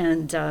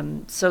 And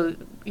so,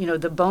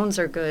 the bones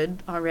are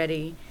good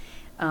already.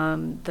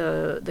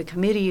 The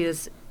committee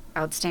is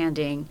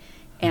outstanding.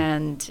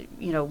 And,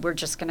 we're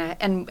just going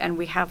to, and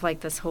we have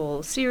like this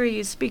whole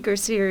speaker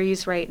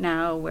series right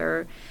now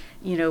where,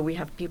 we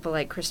have people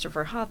like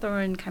Christopher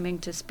Hawthorne coming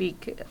to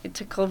speak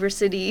to Culver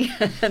City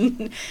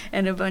and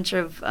a bunch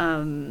of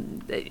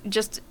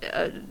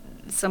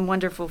some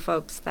wonderful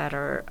folks that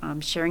are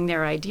sharing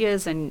their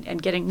ideas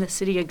and getting the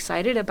city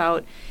excited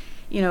about,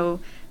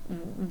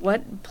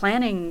 what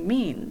planning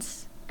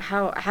means.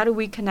 How do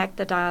we connect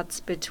the dots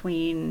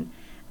between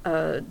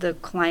the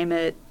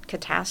climate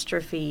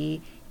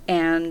catastrophe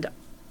and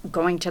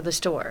going to the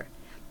store?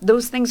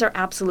 Those things are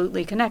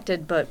absolutely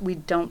connected, but we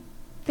don't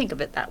think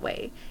of it that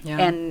way. Yeah.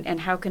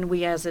 And how can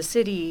we as a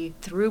city,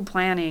 through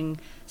planning,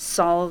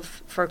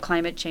 solve for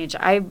climate change?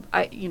 I'm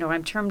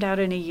termed out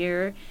in a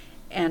year,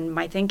 and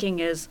my thinking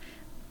is,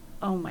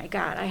 oh my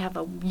God, I have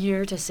a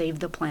year to save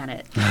the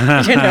planet.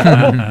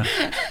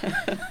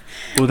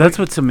 Well, that's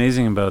what's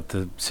amazing about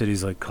the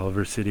cities like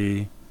Culver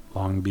City,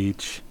 Long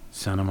Beach,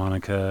 Santa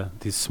Monica,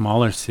 these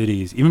smaller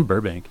cities, even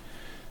Burbank,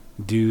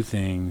 do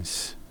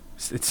things,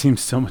 it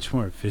seems so much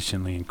more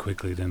efficiently and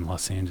quickly than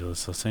Los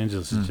Angeles. Los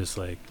Angeles is just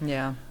like,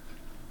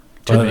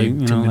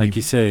 like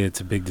you say, it's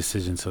a big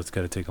decision, so it's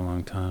got to take a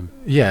long time.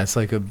 Yeah, it's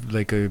like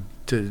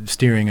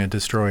steering a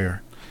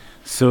destroyer.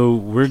 So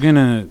we're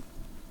gonna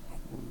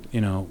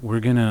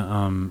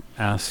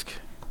ask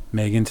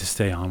Megan to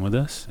stay on with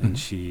us, and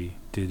she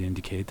did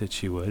indicate that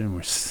she would, and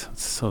we're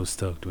so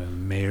stoked to have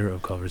Mayor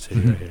of Culver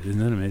City right here. Isn't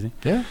that amazing?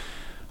 Yeah.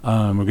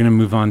 We're gonna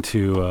move on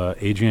to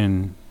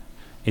Adrienne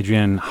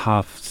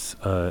Hoff's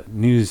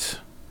news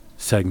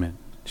segment.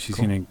 She's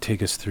going to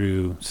take us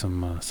through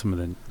some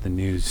of the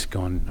news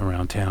going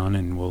around town,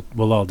 and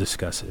we'll all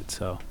discuss it.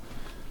 So,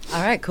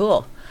 all right,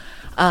 cool.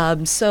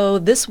 So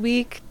this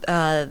week,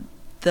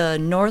 the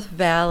North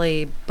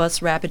Valley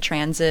Bus Rapid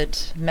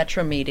Transit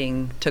Metro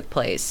meeting took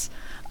place.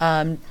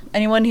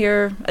 Anyone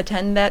here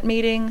attend that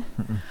meeting?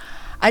 Mm-mm.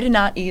 I did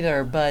not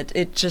either, but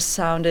it just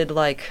sounded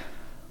like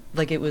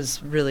it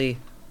was really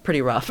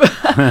pretty rough.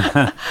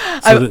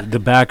 So the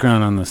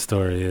background on the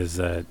story is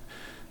that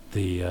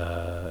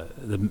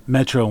the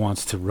Metro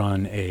wants to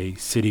run a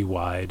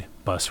citywide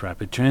bus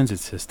rapid transit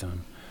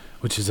system,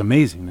 which is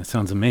amazing. That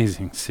sounds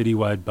amazing.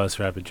 Citywide bus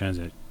rapid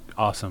transit.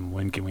 Awesome.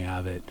 When can we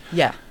have it?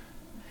 Yeah.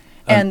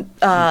 And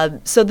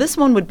so this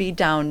one would be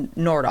down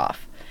Nordhoff.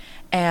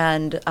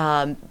 And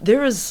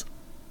there is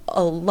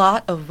a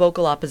lot of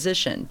vocal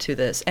opposition to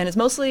this. And it's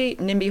mostly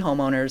NIMBY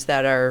homeowners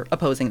that are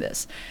opposing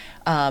this.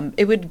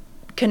 It would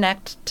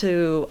connect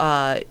to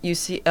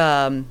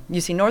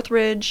UC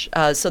Northridge.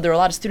 So there are a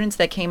lot of students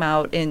that came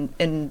out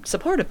in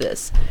support of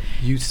this.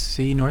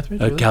 UC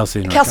Northridge? Really? Cal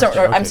State Northridge.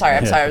 Okay. I'm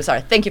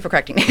sorry. Thank you for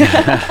correcting me.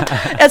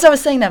 As I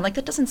was saying that, I'm like,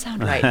 that doesn't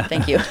sound right.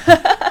 Thank you.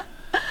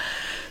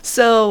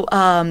 So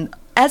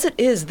as it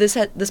is,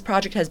 this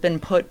project has been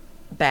put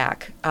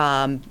back.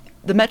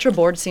 The Metro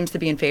Board seems to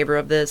be in favor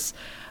of this.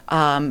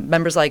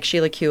 Members like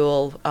Sheila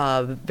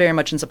Kuehl, very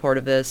much in support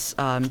of this.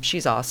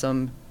 She's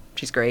awesome.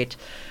 She's great.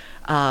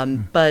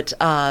 But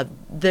I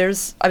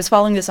was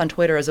following this on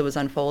Twitter as it was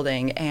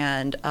unfolding,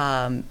 and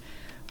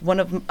one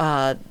of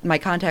my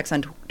contacts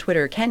on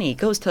Twitter, Kenny,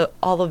 goes to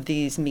all of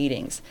these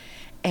meetings.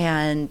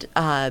 And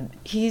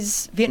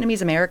he's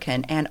Vietnamese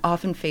American and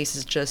often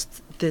faces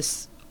just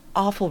this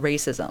awful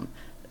racism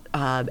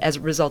as a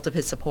result of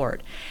his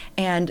support.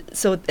 And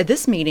so at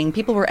this meeting,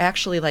 people were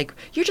actually like,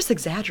 you're just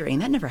exaggerating.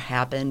 That never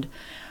happened.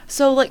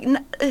 So like,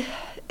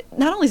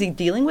 not only is he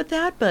dealing with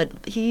that, but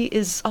he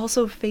is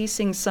also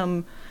facing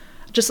some,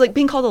 just like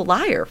being called a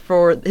liar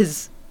for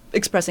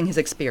expressing his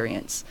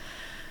experience.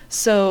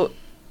 So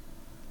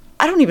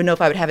I don't even know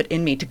if I would have it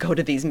in me to go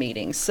to these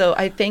meetings. So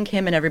I thank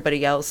him and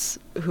everybody else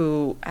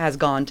who has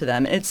gone to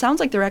them. And it sounds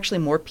like there are actually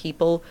more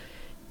people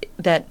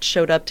that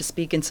showed up to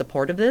speak in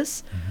support of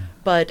this. Mm-hmm.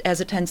 But as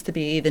it tends to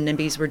be, the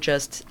NIMBYs were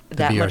just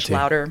that much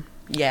louder.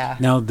 Yeah.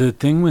 Now, the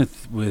thing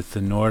with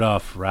the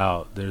Nordhoff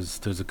route,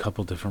 there's a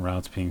couple different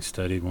routes being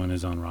studied. One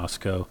is on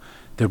Roscoe.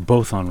 They're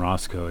both on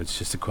Roscoe. It's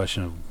just a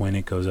question of when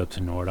it goes up to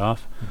Nordhoff.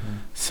 Mm-hmm.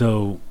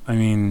 So, I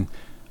mean,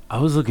 I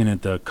was looking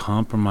at the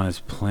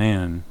compromise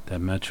plan that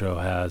Metro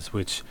has,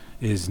 which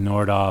is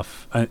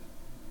Nordhoff,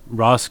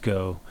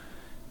 Roscoe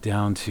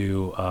down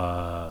to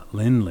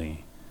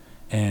Lindley.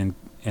 and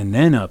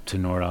then up to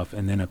Nordhoff,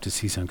 and then up to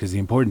CSUN, because the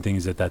important thing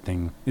is that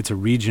thing, it's a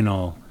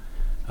regional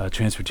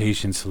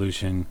transportation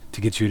solution to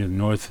get you to the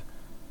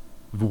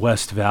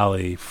Northwest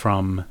Valley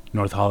from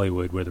North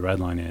Hollywood, where the Red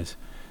Line is.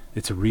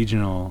 It's a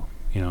regional,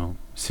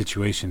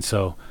 situation.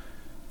 So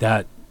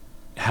that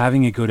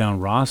having it go down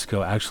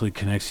Roscoe actually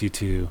connects you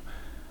to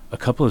a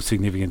couple of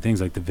significant things,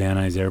 like the Van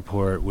Nuys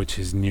Airport, which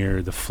is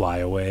near the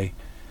Flyaway.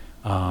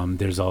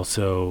 There's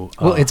also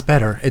it's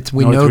better.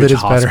 We know that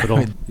it's Hospital.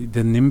 better.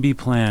 The NIMBY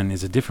plan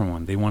is a different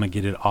one. They want to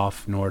get it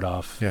off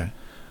Nordhoff. Yeah.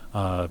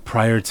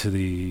 Prior to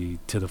the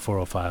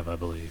 405, I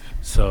believe.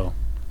 So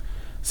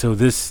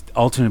this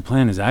alternate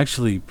plan is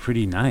actually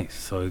pretty nice.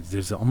 So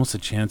there's almost a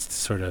chance to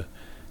sort of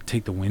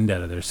take the wind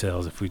out of their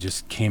sails if we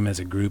just came as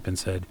a group and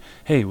said,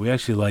 "Hey, we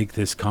actually like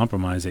this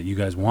compromise that you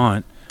guys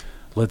want.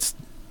 Let's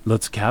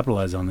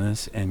capitalize on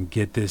this and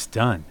get this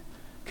done."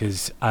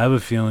 Because I have a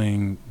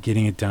feeling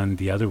getting it done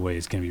the other way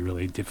is going to be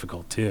really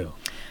difficult too.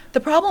 The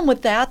problem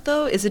with that,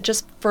 though, is it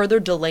just further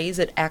delays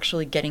it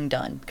actually getting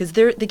done. Because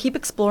they keep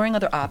exploring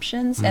other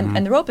options,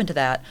 and they're open to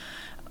that.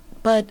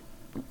 But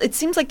it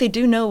seems like they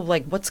do know,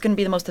 like, what's going to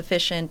be the most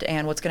efficient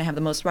and what's going to have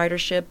the most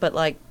ridership. But,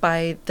 like,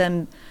 by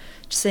them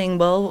saying,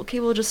 well, okay,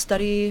 we'll just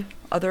study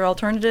other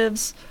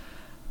alternatives,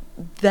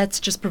 that's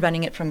just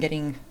preventing it from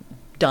getting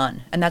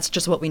done. And that's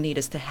just what we need,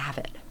 is to have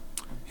it.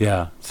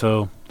 Yeah.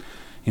 So,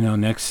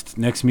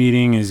 next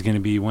meeting is going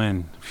to be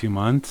when? A few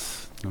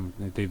months?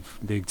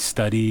 They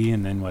study,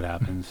 and then what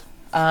happens?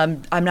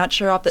 I'm not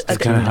sure off the. I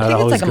think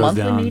it's like a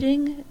monthly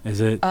meeting.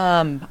 Is it?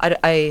 Well,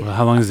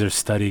 how long is their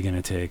study going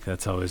to take?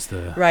 That's always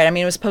the. Right. I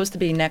mean, it was supposed to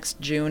be next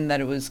June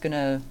that it was going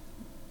to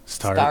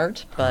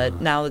start,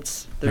 but now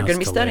they're going to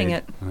be studying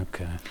it.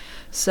 Okay.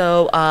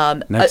 So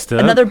next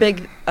another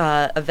big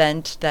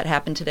event that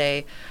happened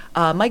today.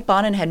 Mike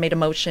Bonin had made a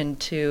motion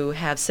to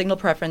have signal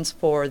preference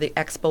for the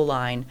Expo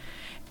line.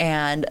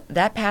 And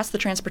that passed the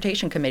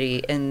Transportation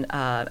Committee in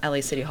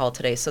LA City Hall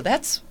today. So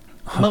that's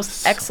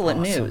most excellent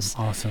news.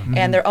 Awesome.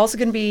 And they're also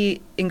going to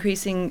be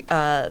increasing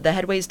the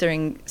headways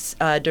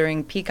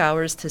during peak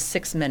hours to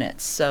 6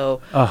 minutes.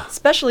 So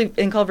especially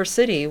in Culver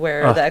City,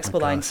 where the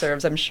Expo line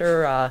serves, I'm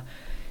sure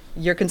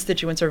your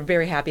constituents are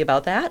very happy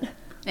about that.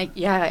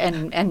 Yeah,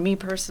 and me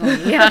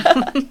personally,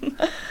 yeah.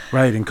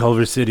 Right, in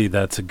Culver City,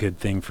 that's a good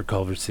thing for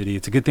Culver City.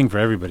 It's a good thing for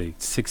everybody.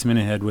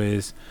 6-minute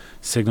headways,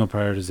 signal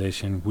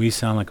prioritization. We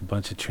sound like a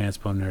bunch of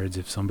transpo nerds.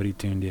 If somebody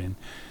tuned in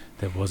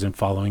that wasn't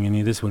following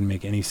any of this, wouldn't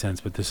make any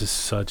sense. But this is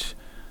such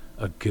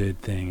a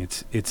good thing.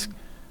 It's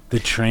the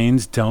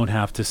trains don't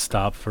have to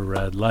stop for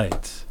red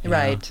lights.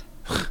 Right.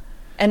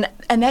 and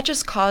that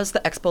just caused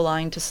the Expo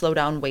line to slow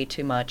down way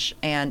too much.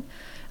 And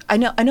I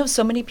know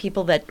so many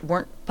people that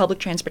weren't public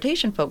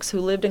transportation folks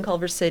who lived in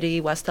Culver City,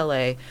 West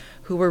LA,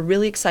 who were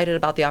really excited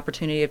about the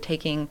opportunity of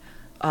taking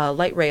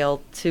light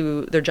rail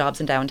to their jobs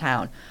in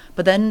downtown.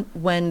 But then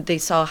when they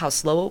saw how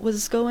slow it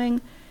was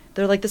going,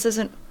 they're like, this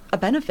isn't a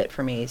benefit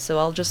for me, so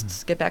I'll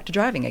just get back to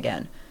driving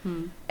again.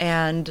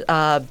 And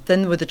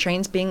then with the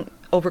trains being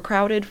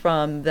overcrowded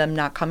from them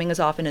not coming as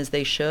often as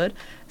they should,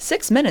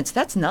 6 minutes,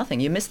 that's nothing.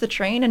 You miss the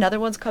train, another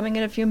one's coming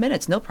in a few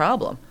minutes, no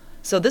problem.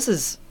 So this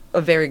is a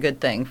very good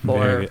thing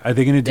for Are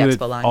they going to do it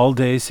line. all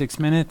day, 6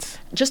 minutes?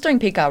 Just during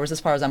peak hours, as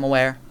far as I'm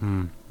aware.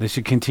 They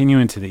should continue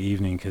into the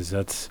evening, because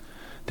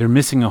they're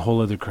missing a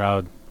whole other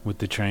crowd with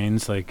the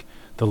trains, like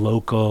the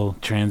local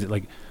transit.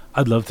 Like,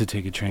 I'd love to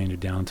take a train to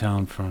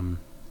downtown from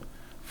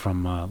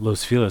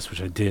Los Feliz,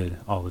 which I did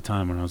all the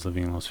time when I was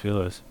living in Los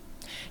Feliz.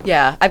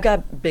 Yeah, I've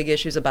got big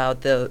issues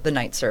about the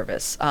night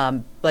service,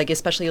 like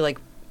especially like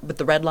with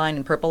the Red Line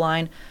and Purple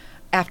Line.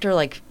 After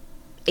like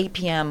 8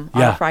 p.m.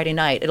 on a Friday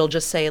night, it'll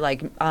just say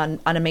like on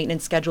a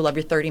maintenance schedule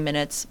every 30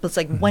 minutes. But it's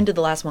like, when did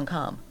the last one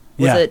come?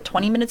 Was it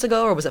 20 minutes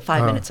ago or was it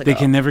 5 minutes ago? They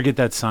can never get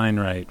that sign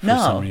right for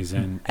some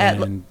reason.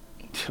 And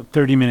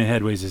 30-minute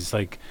headways is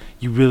like,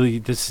 I'm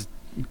going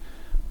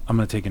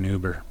to take an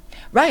Uber.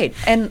 Right.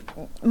 And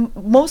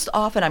most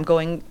often I'm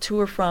going to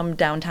or from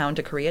downtown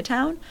to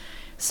Koreatown.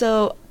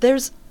 So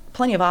there's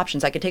plenty of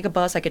options. I could take a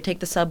bus, I could take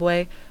the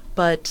subway,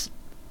 but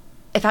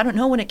if I don't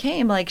know when it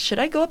came, like, should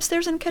I go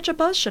upstairs and catch a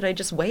bus? Should I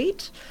just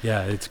wait?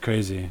 Yeah, it's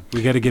crazy.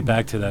 We got to get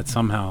back to that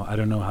somehow. I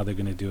don't know how they're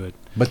going to do it.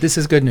 But this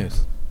is good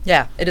news.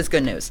 Yeah, it is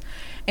good news.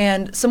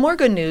 And some more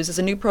good news is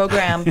a new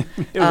program.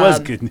 It was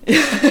good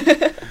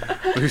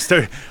news.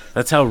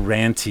 That's how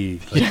ranty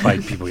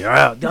bike people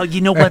are. Oh,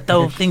 you know what,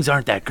 though? Things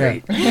aren't that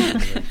great.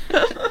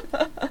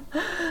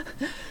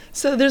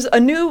 So there's a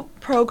new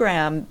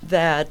program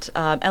that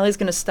LA is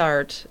going to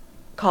start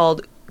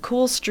called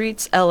Cool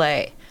Streets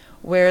LA,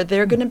 where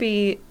they're going to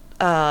be,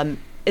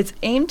 it's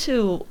aimed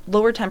to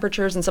lower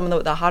temperatures in some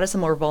of the hottest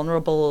and more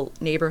vulnerable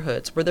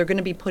neighborhoods, where they're going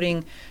to be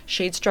putting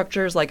shade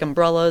structures like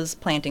umbrellas,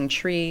 planting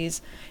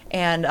trees,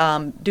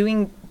 and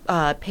doing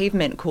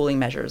pavement cooling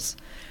measures.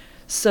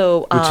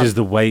 So which is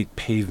the white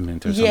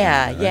pavement or something like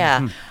that, right?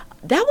 Yeah.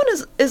 That one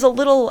is a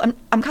little,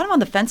 I'm kind of on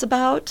the fence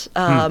about.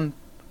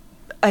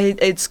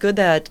 It's good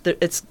that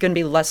it's going to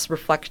be less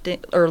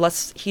reflecting or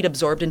less heat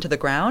absorbed into the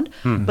ground,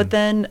 but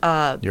then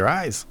your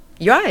eyes.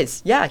 Your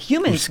eyes, yeah.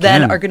 Humans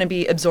then are going to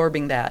be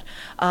absorbing that.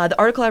 The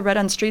article I read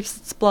on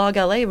Streets Blog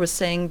LA was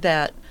saying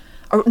that,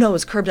 or no, it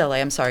was Curbed LA,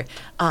 I'm sorry,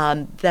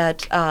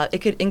 that it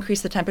could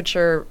increase the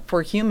temperature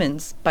for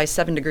humans by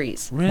 7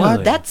 degrees. Really?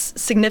 What? That's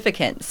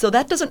significant. So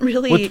that doesn't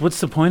really...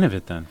 What's the point of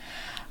it then?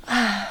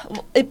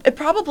 It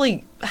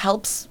probably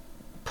helps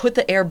put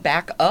the air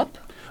back up.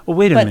 Well,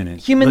 wait a minute.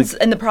 Humans,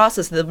 in the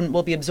process,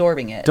 will be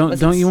absorbing it.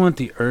 Don't you want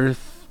the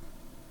Earth...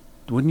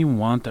 Wouldn't you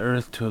want the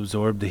Earth to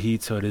absorb the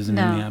heat so it isn't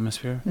in the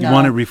atmosphere? No. You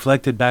want it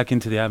reflected back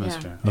into the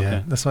atmosphere. Yeah,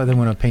 okay. That's why they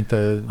want to paint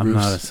the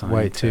roofs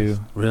white too.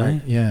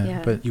 Really?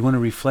 Yeah, but you want to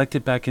reflect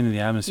it back into the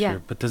atmosphere, Yeah.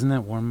 but doesn't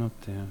that warm up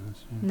the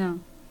atmosphere? No.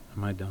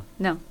 Am I dumb?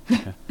 No.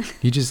 Okay.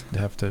 you just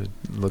have to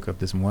look up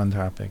this one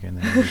topic and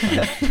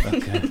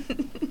then.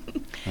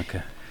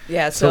 Okay.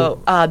 Yeah.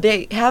 So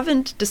they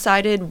haven't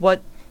decided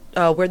what.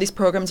 Where these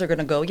programs are going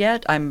to go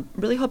yet. I'm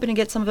really hoping to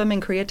get some of them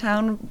in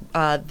Koreatown.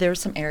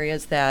 There's some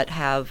areas that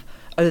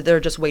they're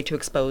just way too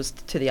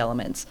exposed to the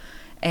elements.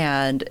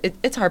 And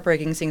it's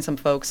heartbreaking seeing some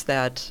folks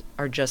that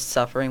are just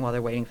suffering while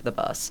they're waiting for the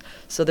bus.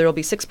 So there will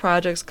be 6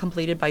 projects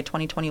completed by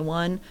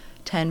 2021,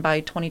 10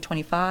 by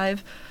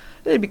 2025.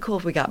 It'd be cool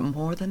if we got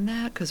more than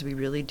that, because we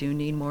really do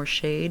need more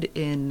shade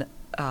in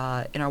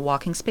our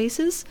walking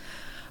spaces.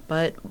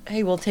 But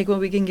hey, we'll take what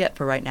we can get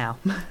for right now.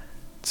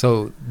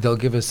 So they'll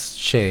give us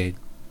shade,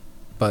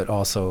 but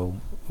also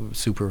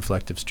super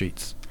reflective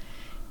streets.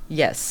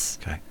 Yes.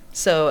 Okay.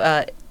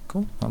 So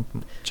cool. I'll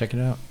check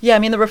it out. yeah, I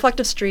mean, the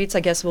reflective streets, I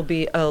guess, will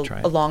be a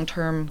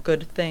long-term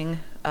good thing.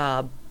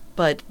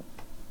 But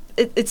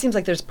it seems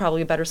like there's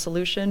probably a better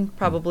solution.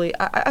 Probably,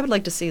 I would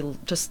like to see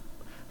just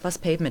less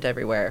pavement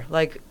everywhere.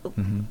 Like,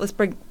 let's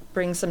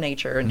bring some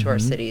nature into our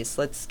cities.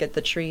 Let's get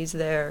the trees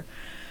there,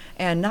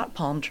 and not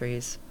palm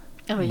trees.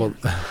 Oh, yeah.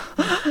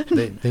 Well,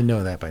 they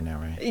know that by now,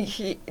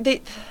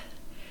 right?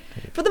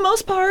 For the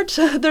most part,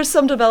 there's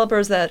some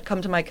developers that come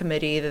to my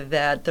committee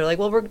that they're like,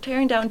 well, we're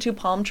tearing down 2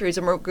 palm trees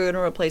and we're going to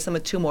replace them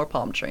with 2 more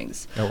palm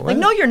trees. Oh, what? Like,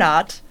 no, you're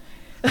not.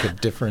 Like a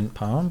different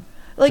palm?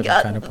 Like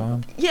different kind of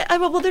palm? Yeah,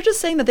 well, they're just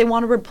saying that they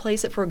want to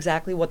replace it for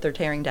exactly what they're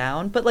tearing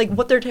down. But, like,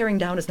 what they're tearing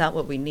down is not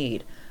what we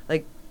need.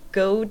 Like,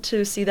 go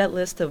to see that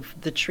list of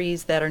the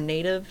trees that are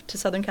native to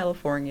Southern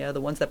California, the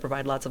ones that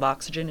provide lots of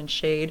oxygen and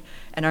shade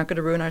and aren't going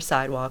to ruin our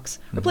sidewalks.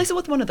 Replace it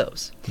with one of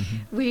those.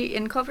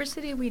 In Culver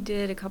City, we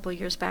did a couple of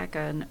years back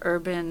an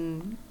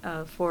urban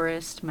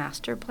forest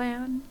master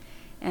plan,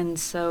 and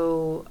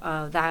so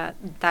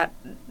that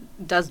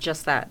does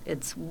just that.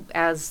 It's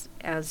as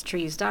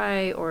trees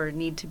die or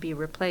need to be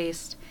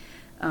replaced,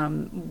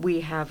 we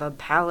have a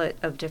palette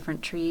of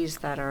different trees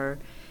that are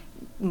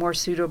more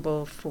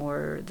suitable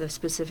for the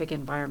specific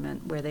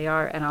environment where they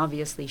are, and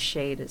obviously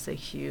shade is a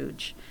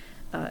huge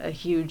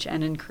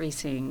and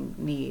increasing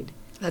need.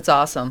 That's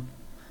awesome.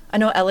 I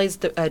know LA's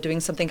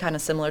doing something kind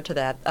of similar to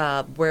that,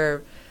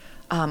 where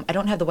I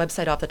don't have the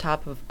website off the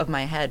top of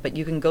my head, but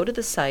you can go to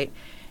the site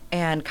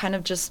and kind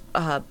of just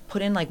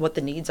put in like what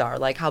the needs are,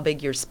 like how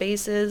big your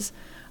space is,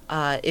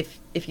 if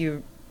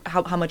you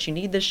how much you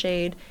need the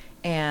shade,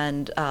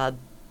 and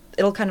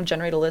it'll kind of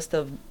generate a list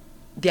of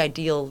the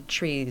ideal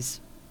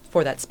trees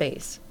for that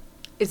space.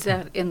 Is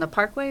that in the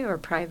parkway or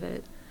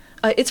private?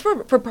 It's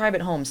for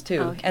private homes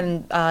too, okay.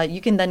 And you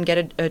can then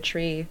get a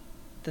tree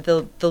that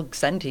they'll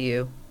send to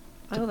you.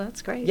 Oh,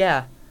 that's great.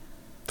 Yeah.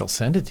 They'll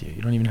send it to you.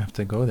 You don't even have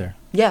to go there.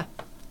 Yeah.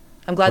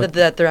 I'm glad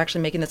that they're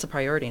actually making this a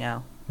priority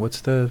now.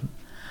 What's the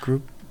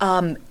group?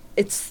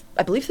 It's,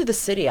 I believe, through the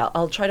city.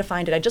 I'll try to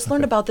find it. I just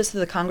learned about this through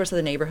the Congress of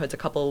the Neighborhoods a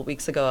couple of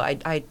weeks ago.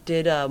 I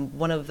did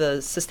one of the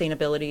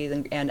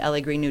sustainability and LA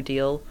Green New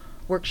Deal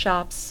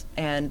workshops,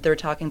 and they're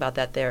talking about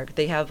that there.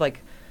 They have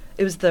like,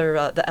 it was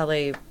the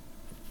LA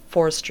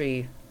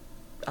forestry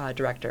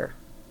director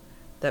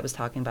that was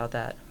talking about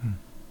that.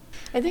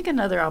 I think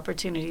another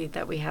opportunity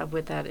that we have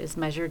with that is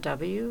Measure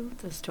W,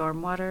 the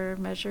stormwater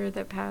measure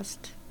that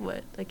passed,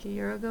 like a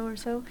year ago or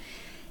so,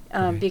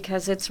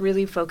 because it's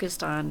really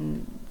focused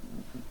on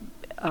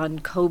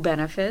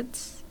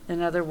co-benefits.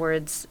 In other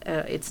words,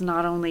 it's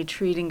not only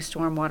treating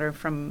stormwater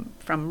from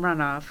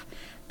runoff,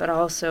 but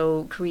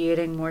also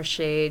creating more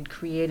shade,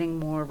 creating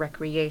more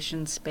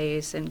recreation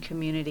space in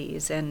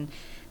communities, and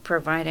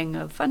providing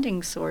a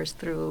funding source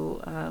through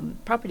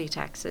property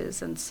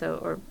taxes. And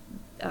so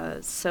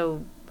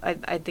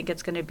I think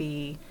it's going to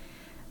be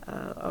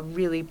a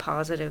really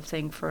positive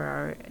thing for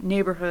our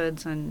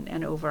neighborhoods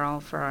and overall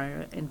for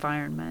our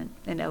environment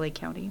in LA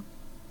County.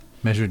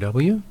 Measure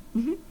W?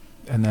 Mm-hmm.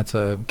 And that's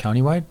a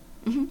countywide?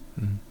 Mm-hmm.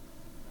 Mm-hmm.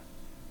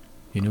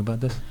 You knew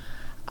about this?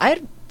 I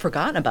had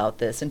forgotten about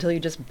this until you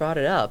just brought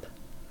it up.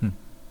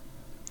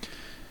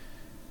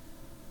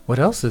 What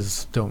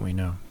else don't we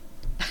know?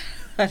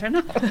 I don't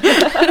know.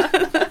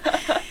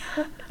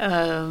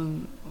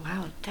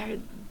 Wow,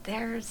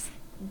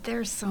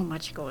 there's so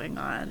much going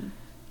on.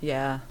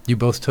 Yeah. You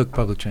both took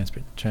public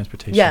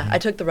transportation? Yeah, I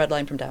took the red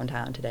line from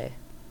downtown today.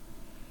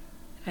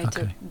 I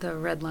took the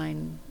red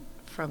line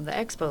from the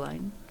Expo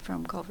line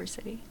from Culver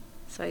City.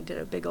 So I did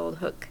a big old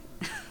hook.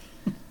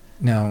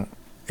 Now,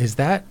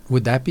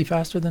 Would that be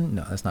faster than?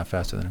 No, that's not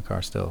faster than a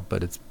car still,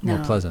 but it's more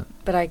pleasant.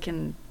 But I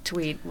can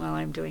tweet while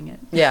I'm doing it.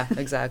 Yeah,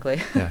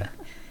 exactly. Yeah.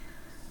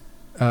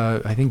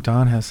 I think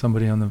Don has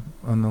somebody on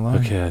the line.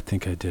 Okay, I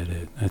think I did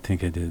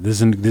it.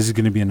 This is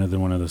going to be another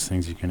one of those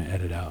things you're going to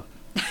edit out.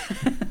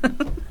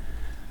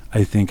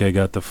 I think I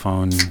got the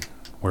phone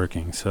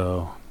working,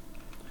 so.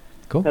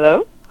 Cool.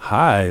 Hello?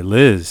 Hi,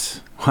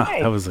 Liz. Wow,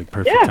 Hi. that was like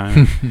perfect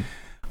timing.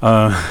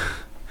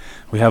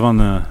 We have on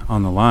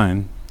the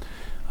line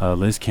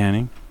Liz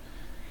Canning.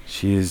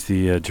 She is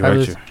the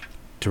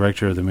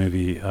director of the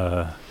movie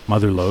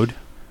Mother Lode,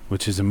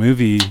 which is a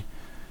movie.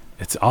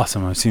 It's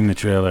awesome. I've seen the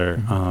trailer.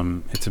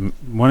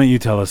 Mm-hmm. Why don't you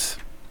talk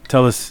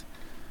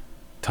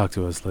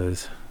to us,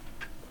 Liz?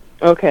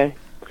 Okay.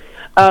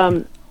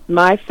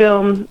 My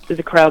film is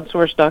a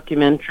crowdsourced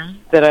documentary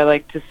that I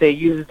like to say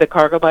uses the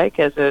cargo bike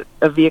as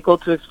a vehicle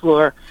to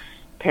explore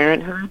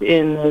parenthood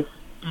in this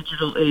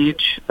digital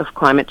age of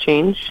climate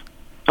change,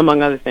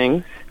 among other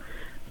things.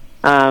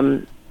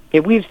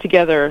 It weaves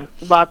together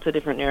lots of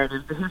different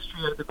narratives, the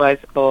history of the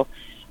bicycle,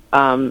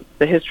 the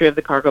history of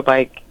the cargo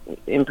bike,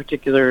 in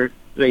particular,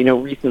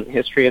 recent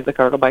history of the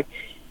cargo bike,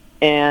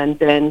 and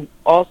then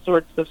all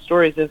sorts of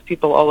stories of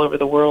people all over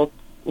the world,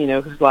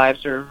 whose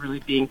lives are really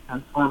being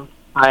transformed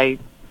by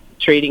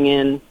trading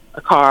in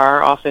a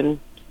car, often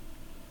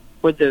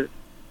with the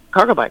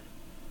cargo bike.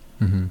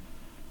 Mm-hmm.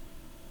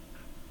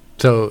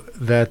 So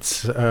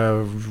that's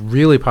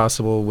really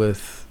possible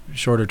with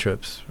shorter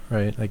trips,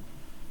 right? Like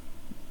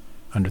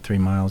under 3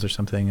 miles or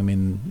something. I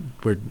mean,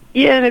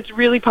 Yeah, and it's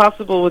really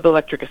possible with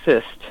electric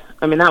assist.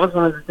 I mean, that was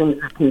one of the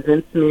things that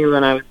convinced me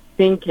when I was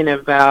thinking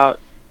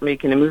about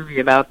making a movie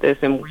about this,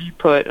 and we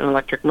put an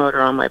electric motor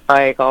on my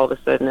bike. All of a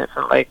sudden it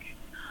felt like,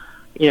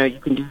 you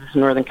can do this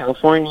in Northern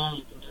California.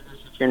 You can do this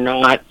if you're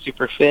not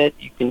super fit.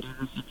 You can do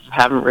this if you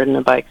haven't ridden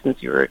a bike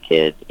since you were a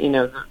kid.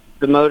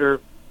 The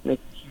motor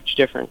makes a huge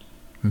difference.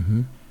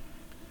 Mm-hmm.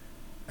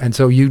 And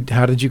so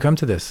how did you come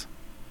to this?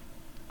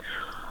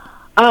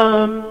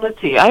 Let's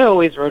see. I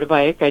always rode a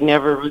bike. I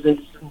never was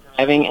interested in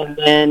driving. And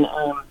then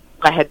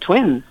I had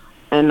twins,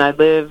 and I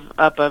live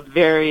up a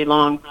very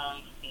long,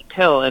 very steep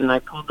hill, and I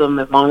pulled them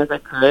as long as I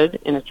could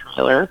in a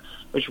trailer,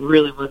 which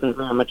really wasn't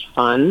very much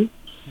fun.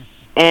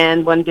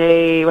 And one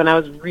day when I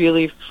was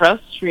really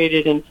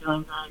frustrated and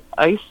feeling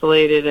very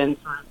isolated and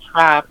sort of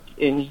trapped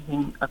in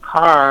using a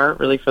car,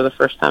 really for the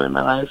first time in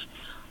my life,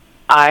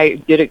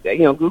 I did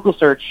a Google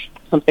search,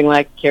 something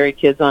like carry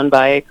kids on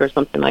bike or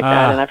something like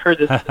that, and I've heard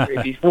this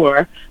theory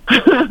before.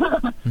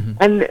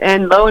 Mm-hmm.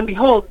 And lo and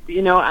behold,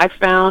 I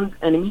found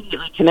and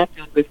immediately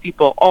connected with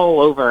people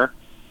all over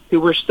who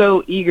were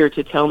so eager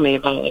to tell me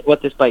about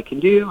what this bike can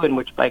do and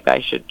which bike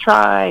I should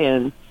try.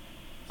 And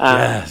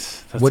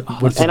yes, that's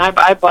awesome. And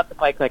I bought the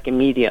bike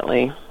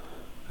immediately.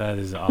 That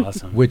is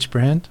awesome. Which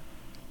brand?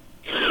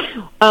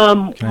 Can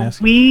I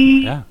ask?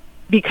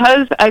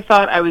 Because I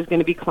thought I was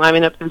going to be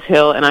climbing up this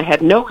hill, and I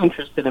had no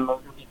interest in a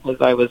motor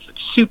because I was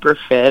super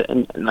fit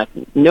and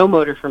no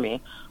motor for me.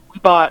 We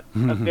bought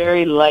a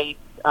very light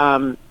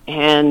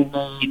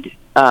handmade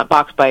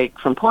box bike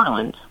from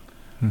Portland,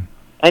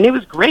 and it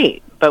was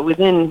great. But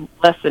within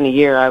less than a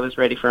year, I was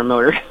ready for a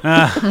motor.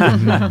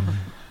 Hey,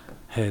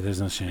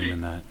 there's no shame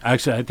in that.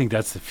 Actually, I think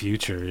that's the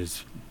future.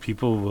 Is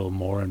people will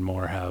more and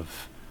more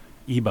have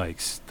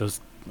e-bikes.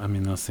 Those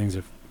things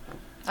are.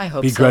 I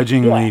hope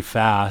begrudgingly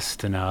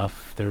fast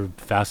enough. They're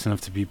fast enough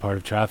to be part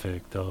of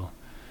traffic. They'll,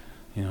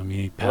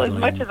 me pedaling.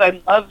 Well, as much as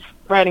I love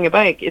riding a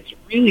bike, it's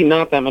really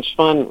not that much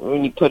fun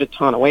when you put a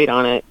ton of weight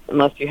on it,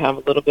 unless you have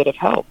a little bit of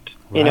help.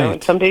 Right.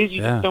 And some days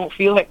you just don't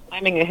feel like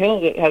climbing a hill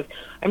that has.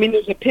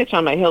 There's a pitch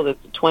on my hill that's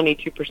a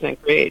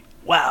 22% grade.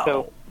 Wow.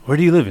 So, where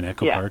do you live, in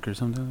Echo Park or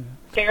something?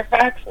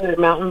 Fairfax, where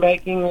mountain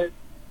biking was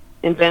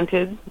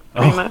invented,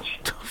 pretty much.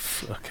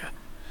 Okay.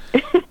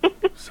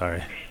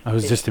 Sorry. I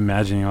was just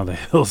imagining all the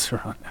hills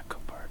around Echo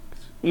Park.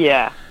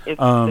 Yeah, there's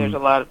a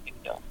lot of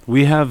stuff.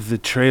 We have the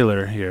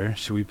trailer here.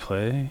 Should we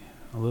play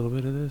a little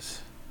bit of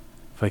this?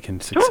 If I can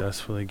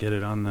successfully get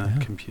it on the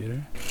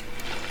computer.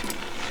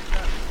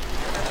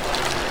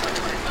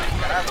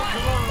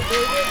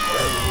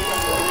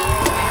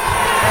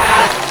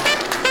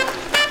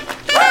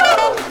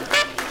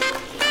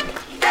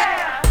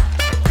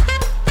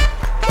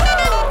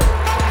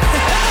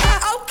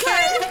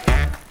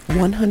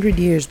 100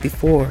 years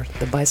before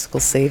the bicycle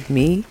saved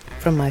me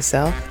from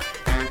myself,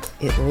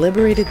 it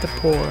liberated the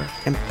poor,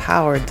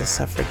 empowered the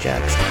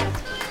suffragettes,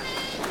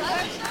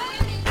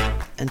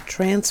 and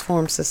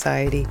transformed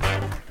society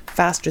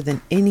faster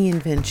than any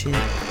invention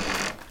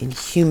in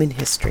human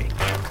history.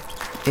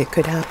 It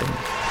could happen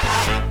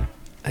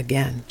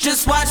again.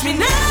 Just watch me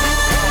now.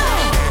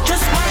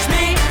 Just watch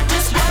me.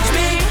 Just watch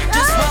me.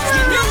 Just watch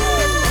me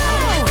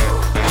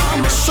now.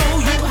 I'ma show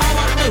you how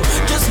I do.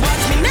 Just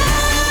watch me now.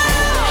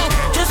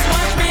 Just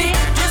watch me.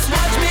 Just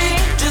watch me.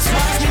 Just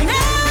watch me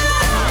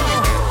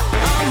now.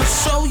 I'ma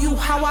show you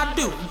how I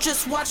do.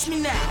 Just watch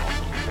me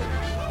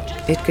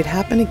now. It could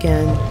happen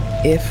again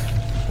if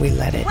we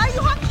let it. Why are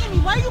you honking? me?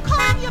 Why are you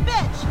calling me a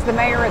bitch? The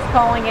mayor is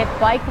calling it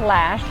bike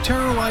lash.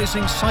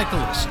 Terrorizing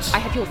cyclists. I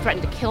had people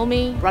threaten to kill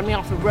me, run me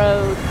off the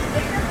road.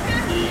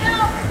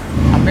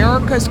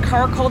 America's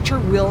car culture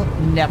will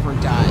never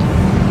die.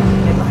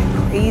 Am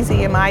I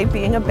crazy? Am I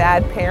being a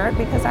bad parent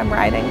because I'm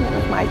riding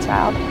with my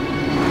child?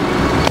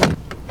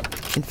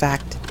 In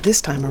fact,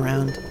 this time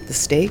around, the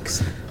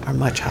stakes are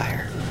much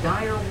higher.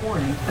 Dire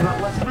warning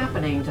about what's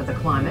happening to the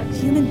climate.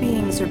 Human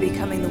beings are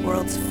becoming the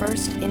world's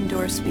first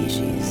indoor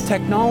species.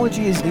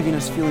 Technology is leaving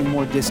us feeling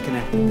more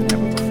disconnected than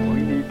ever before.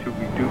 We need to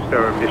reduce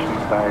our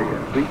emissions by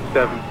at least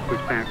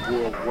 7%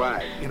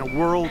 worldwide. In a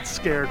world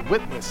scared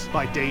witless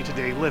by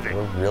day-to-day living.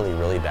 We're really,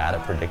 really bad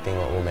at predicting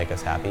what will make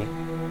us happy.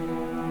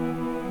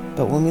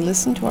 But when we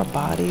listen to our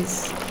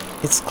bodies,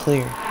 it's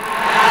clear.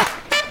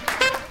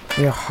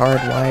 We are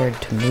hardwired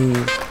to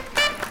move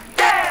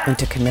and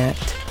to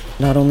connect,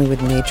 not only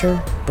with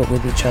nature, but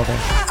with each other.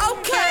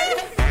 Okay.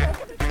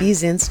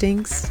 These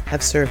instincts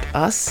have served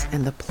us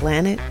and the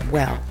planet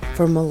well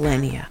for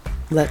millennia.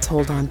 Let's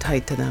hold on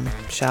tight to them,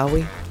 shall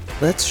we?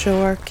 Let's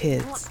show our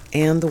kids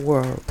and the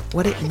world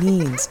what it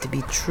means to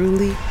be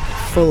truly,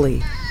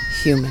 fully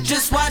human.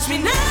 Just watch me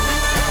now.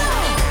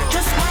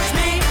 Just watch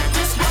me.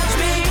 Just watch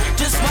me.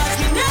 Just watch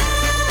me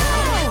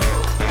now.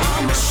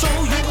 I'ma show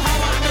you how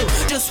I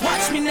do. Just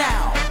watch me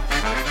now.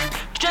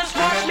 Just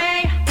watch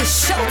me.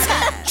 It's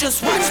showtime.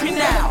 Just watch me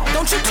now.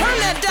 Don't you turn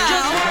that down.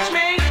 Just watch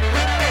me.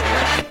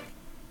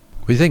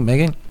 What do you think,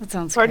 Megan? That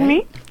sounds Pardon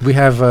great. me? We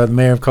have the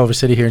mayor of Culver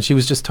City here, and she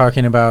was just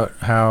talking about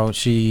how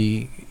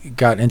she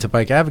got into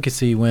bike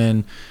advocacy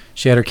when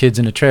she had her kids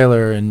in a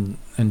trailer and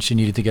she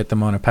needed to get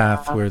them on a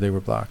path where they were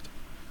blocked.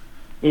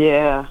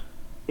 Yeah.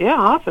 Yeah,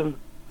 awesome.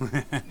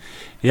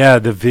 Yeah,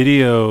 the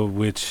video,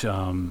 which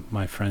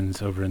my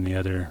friends over in the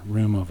other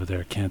room over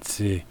there can't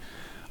see,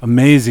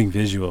 amazing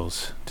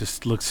visuals.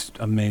 Just looks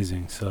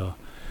amazing. So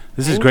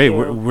this is great.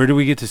 Where do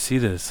we get to see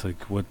this?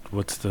 Like,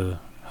 what's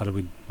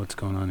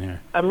going on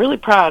here? I'm really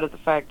proud of the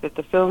fact that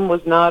the film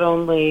was not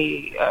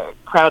only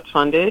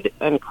crowdfunded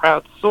and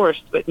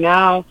crowdsourced, but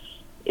now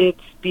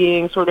it's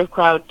being sort of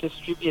crowd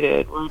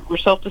distributed. We're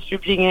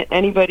self-distributing it.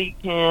 Anybody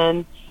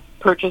can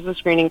purchase a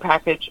screening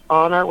package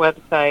on our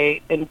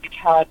website, and we've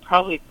had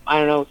probably,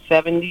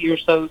 70 or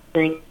so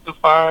screenings so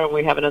far, and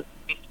we have another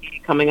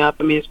 50 coming up.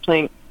 I mean, it's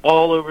playing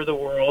all over the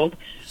world.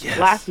 Yes.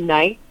 Last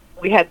night,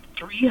 we had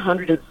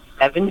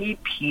 370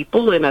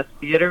 people in a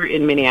theater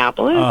in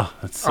Minneapolis. Oh,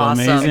 that's so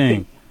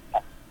amazing.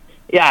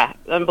 Yeah,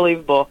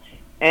 unbelievable.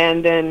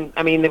 And then,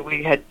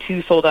 we had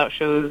 2 sold-out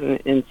shows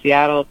in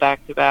Seattle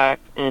back-to-back,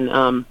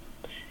 and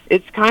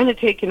it's kind of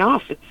taken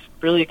off. It's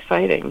really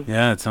exciting.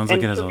 Yeah, it sounds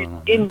like it has a lot of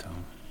momentum.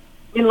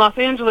 In Los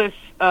Angeles,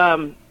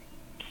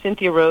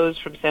 Cynthia Rose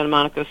from Santa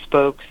Monica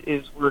Spokes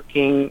is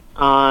working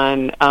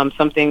on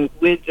something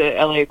with the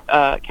LA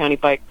County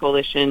Bike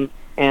Coalition,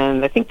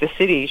 and I think the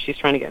city, she's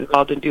trying to get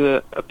involved and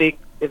do a big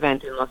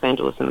event in Los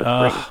Angeles in the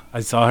spring. I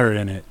saw her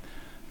in it.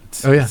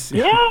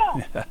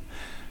 Yeah.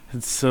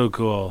 It's so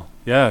cool.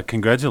 Yeah,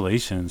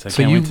 congratulations. I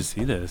can't wait to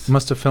see this.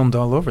 Must have filmed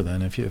all over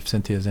then if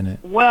Cynthia's in it.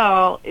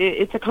 Well,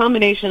 it's a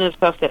combination of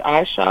stuff that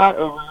I shot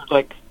over,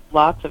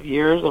 lots of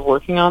years of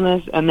working on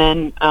this, and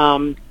then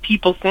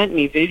people sent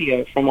me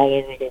video from all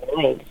over the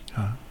world.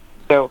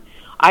 So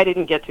I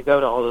didn't get to go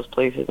to all those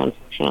places,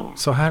 unfortunately.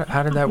 So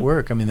how did that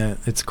work? I mean,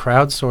 it's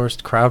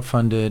crowdsourced,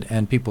 crowdfunded,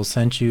 and people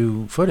sent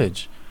you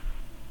footage.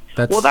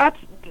 That's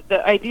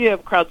the idea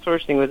of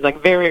crowdsourcing was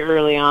very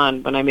early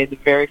on when I made the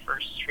very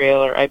first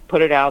trailer. I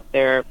put it out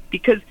there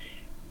because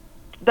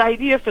the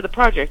idea for the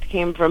project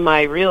came from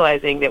my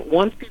realizing that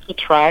once people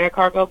try a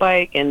cargo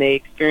bike and they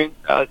experience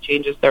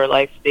changes their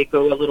life, they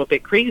go a little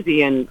bit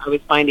crazy. And I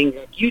was finding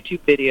YouTube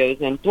videos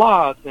and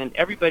blogs, and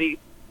everybody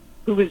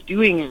who was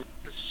doing it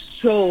was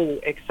so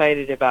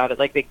excited about it,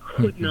 they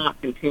could not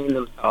contain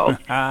themselves.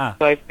 So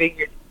I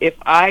figured if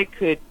I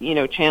could,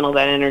 channel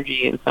that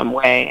energy in some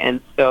way, and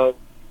so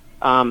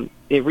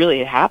it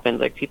really happened.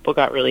 People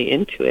got really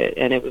into it,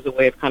 and it was a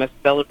way of kind of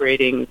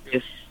celebrating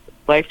this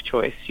life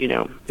choice,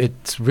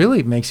 It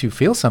really makes you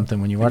feel something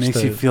when you watch. It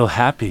makes you feel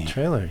happy.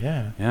 Trailer,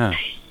 yeah. Yeah.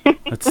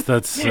 That's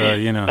That's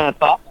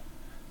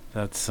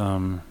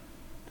awesome.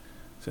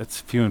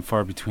 That's few and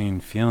far between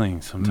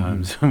feelings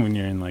sometimes when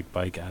you're in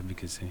bike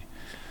advocacy.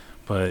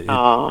 But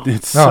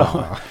it's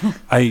so.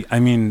 I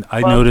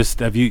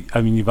noticed.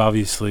 You've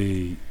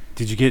obviously.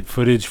 Did you get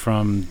footage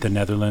from the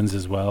Netherlands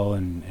as well,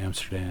 and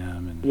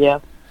Amsterdam? And Yeah.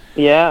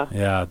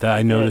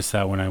 I noticed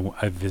that when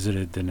I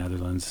visited the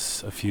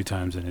Netherlands a few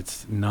times, and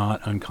it's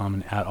not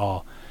uncommon at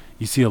all.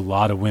 You see a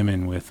lot of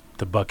women with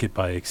the bucket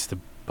bikes, the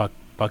buck.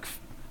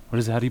 What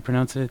is it? How do you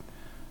pronounce it?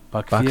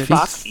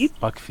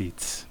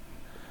 Bakfiets.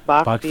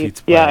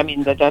 Bakfiets. Yeah,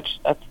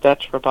 that's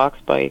Dutch for box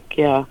bike.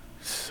 Yeah.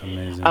 It's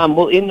amazing.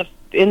 Well, in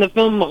the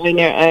film,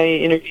 I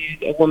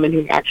interviewed a woman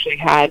who actually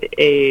had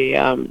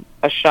a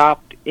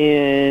shop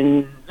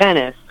in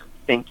Venice.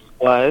 I think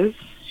it was.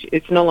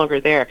 It's no longer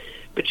there.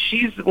 But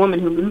she's the woman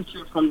who moved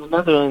here from the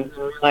Netherlands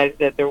and realized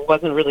that there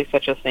wasn't really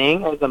such a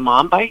thing as a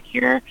mom bike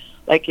here.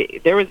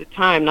 There was a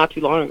time not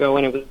too long ago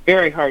when it was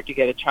very hard to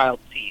get a child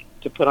seat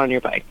to put on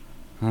your bike.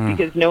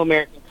 because no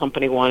American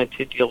company wanted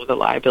to deal with the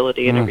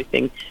liability and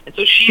everything. And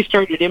so she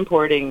started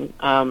importing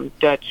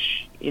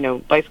Dutch,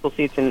 bicycle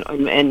seats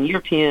and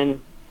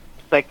European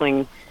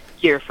cycling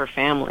gear for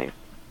families.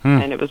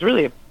 And it was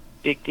really a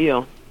big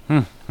deal.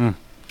 Do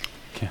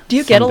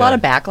you get a lot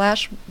of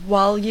backlash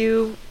while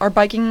you are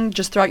biking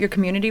just throughout your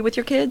community with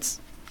your kids?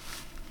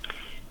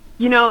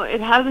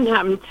 It hasn't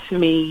happened to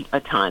me a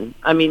ton.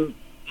 I mean,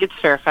 it's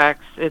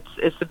Fairfax.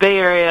 It's the Bay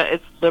Area.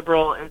 It's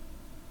liberal.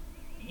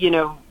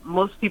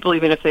 Most people,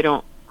 even if they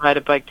don't ride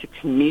a bike to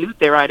commute,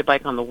 they ride a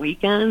bike on the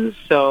weekends.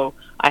 So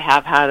I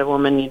have had a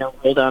woman,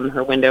 roll down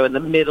her window in the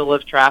middle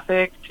of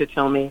traffic to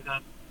tell me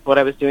that what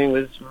I was doing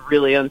was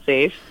really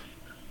unsafe.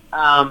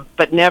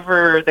 But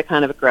never the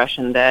kind of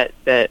aggression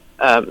that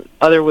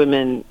other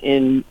women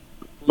in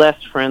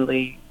less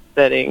friendly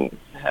settings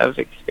have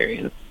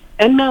experienced.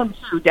 And moms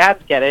too,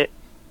 dads get it.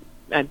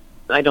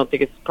 I don't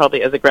think it's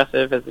probably as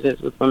aggressive as it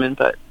is with women,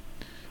 but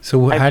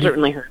I've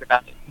certainly heard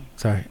about it.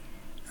 Sorry.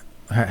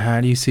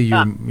 How do you see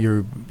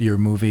your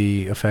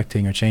movie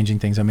affecting or changing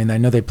things? I mean, I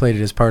know they played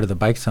it as part of the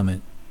Bike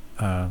Summit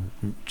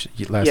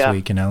last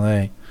week in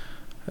LA.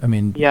 I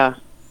mean,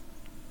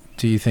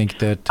 do you think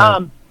that...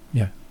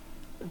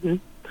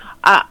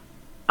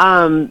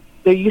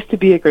 there used to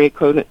be a great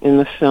quote in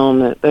the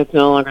film that's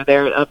no longer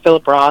there.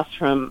 Philip Ross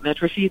from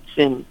Metro Feats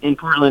in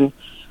Portland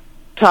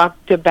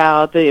talked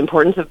about the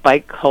importance of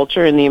bike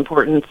culture and the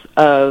importance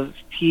of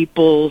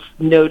people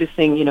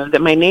noticing,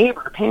 that my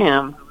neighbor,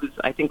 Pam, who's,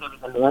 I think,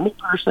 a normal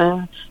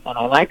person, and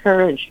I like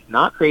her, and she's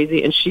not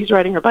crazy, and she's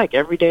riding her bike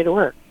every day to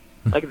work.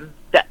 Like,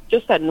 that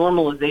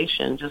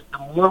normalization, just the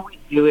more we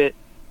do it,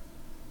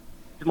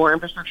 the more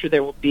infrastructure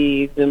there will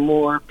be, the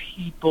more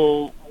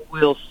people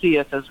will see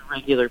us as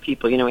regular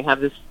people. We have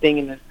this thing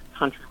in this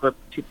country where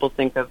people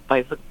think of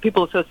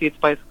people associate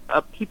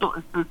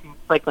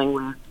cycling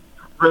with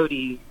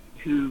roadies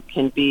who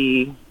can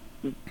be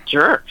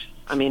jerks.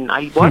 I mean,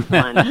 I was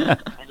one,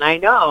 and I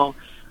know.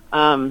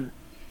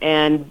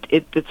 And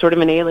it's sort of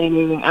an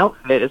alienating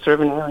outfit. It's sort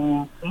of an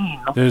alien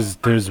scene. There's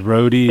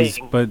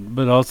roadies,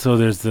 but also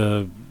there's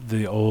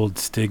the old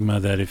stigma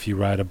that if you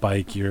ride a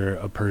bike, you're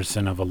a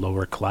person of a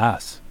lower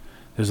class.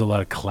 There's a lot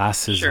of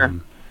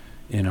classism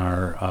in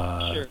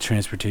our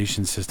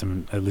transportation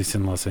system, at least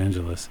in Los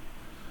Angeles.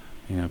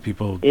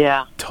 People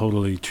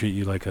totally treat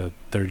you like a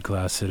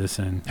third-class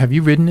citizen. Have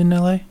you ridden in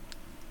LA?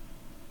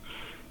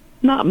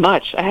 Not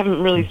much. I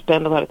haven't really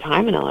spent a lot of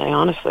time in LA,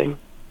 honestly.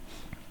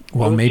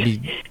 Well,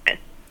 maybe...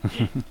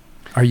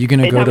 Are you going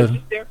to go to...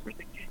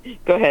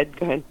 Go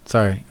ahead.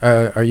 Sorry.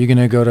 Are you going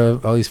to go to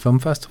all these film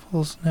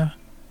festivals now?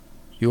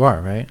 You are,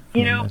 right?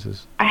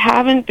 I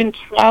haven't been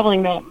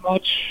traveling that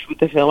much with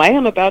the film. I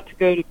am about to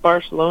go to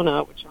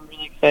Barcelona, which I'm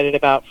really excited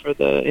about, for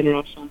the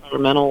International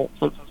Environmental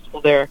Film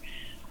Festival there.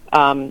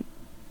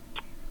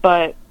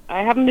 But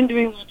I haven't been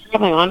doing a lot of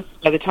traveling, honestly.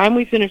 By the time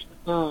we finished the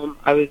film,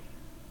 I was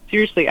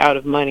seriously out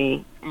of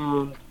money,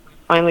 and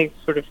finally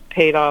sort of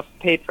paid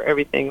for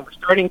everything. We're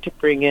starting to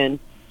bring in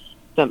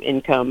some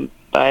income,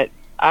 but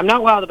I'm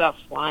not wild about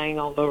flying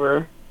all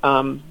over.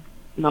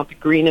 Not the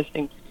greenest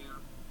thing to do.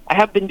 I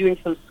have been doing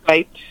some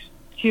Skyped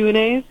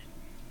Q&As,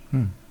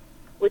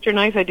 which are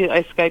nice. I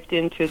Skyped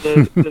into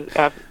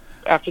the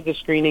after the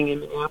screening in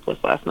Minneapolis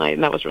last night,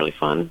 and that was really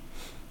fun.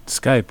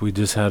 Skype, we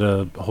just had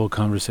a whole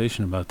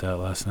conversation about that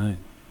last night,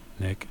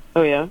 Nick.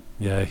 Oh, yeah?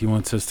 Yeah, he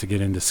wants us to get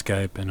into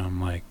Skype, and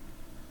I'm like,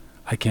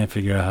 I can't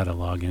figure out how to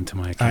log into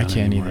my account. I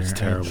can't anymore. either. It's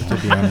terrible. To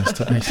be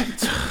honest, it's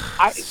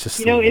just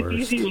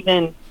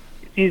it's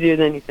easier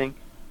than you think.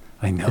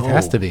 I know. It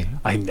has to be.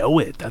 I know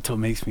it. That's what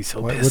makes me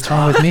so pissed. What's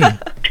wrong with me?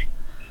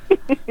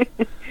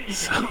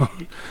 So,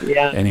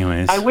 yeah.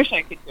 Anyways, I wish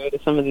I could go to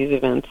some of these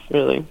events.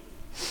 Really.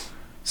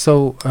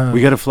 So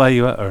we got to fly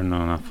you out, or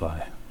no, not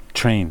fly.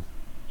 Train.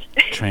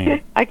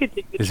 I could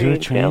take the Is train there a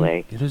train? to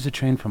LA. There's a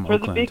train from For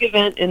Oakland. the big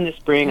event in the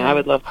spring, I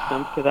would love to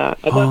come to that.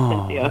 I'd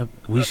love Cynthia.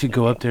 We should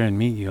go up there and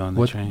meet you on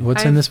the train.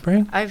 What's in the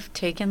spring? I've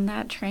taken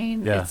that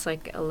train. Yeah. It's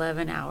like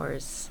 11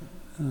 hours.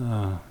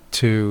 To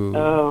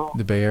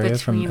the Bay Area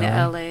between from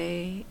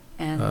LA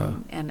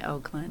and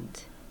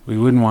Oakland. We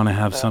wouldn't want to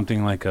have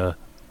something like a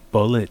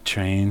bullet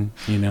train,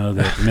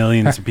 that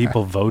millions of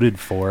people voted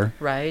for.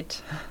 Right.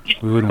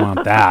 We wouldn't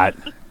want that.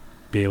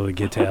 Be able to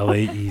get to LA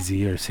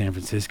easy or San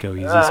Francisco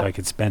easy so I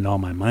could spend all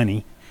my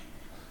money.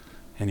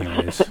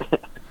 Anyways,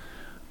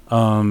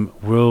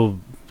 we'll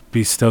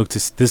be stoked to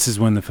this is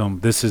when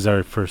this is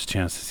our first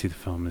chance to see the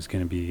film is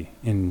going to be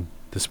in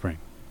the spring.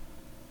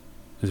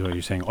 Is what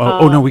you're saying.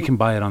 No, we can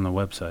buy it on the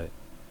website.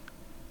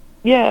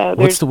 Yeah.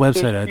 What's the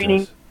website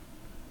address?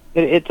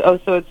 It's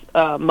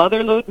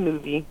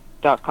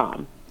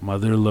motherloadmovie.com.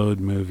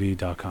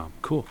 Motherloadmovie.com.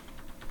 Cool.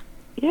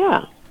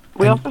 Yeah.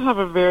 We also have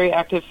a very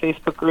active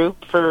Facebook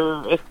group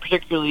for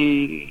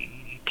particularly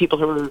people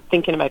who are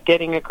thinking about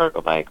getting a cargo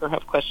bike or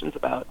have questions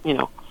about,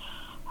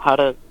 how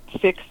to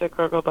fix a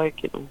cargo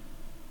bike.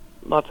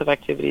 Lots of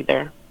activity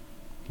there.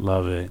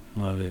 Love it.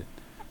 It's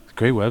a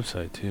great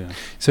website, too.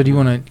 So do you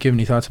want to give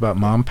any thoughts about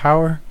Mom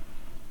Power?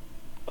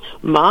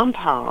 Mom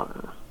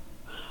Power.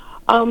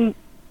 Well,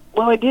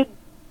 I did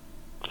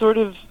sort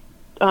of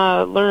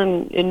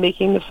learn in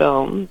making the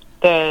film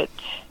that,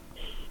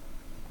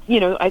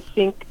 I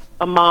think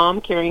a mom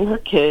carrying her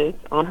kids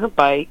on her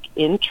bike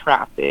in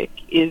traffic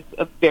is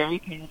a very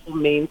powerful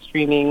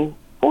mainstreaming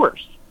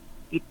force.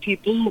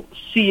 People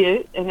see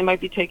it, and they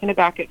might be taken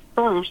aback at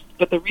first,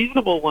 but the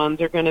reasonable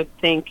ones are going to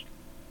think,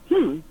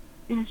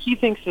 he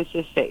thinks this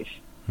is safe.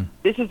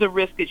 This is a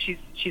risk that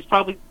she's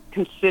probably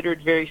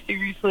considered very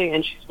seriously,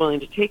 and she's willing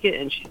to take it,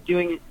 and she's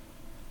doing it,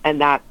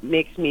 and that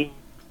makes me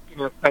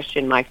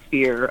question my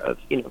fear of,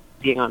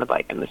 being on a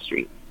bike in the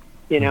street,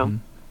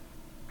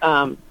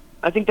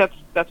 I think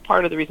that's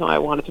part of the reason why I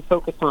wanted to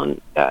focus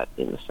on that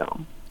in the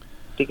film,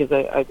 because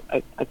I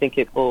think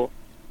it will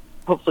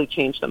hopefully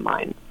change the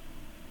mind.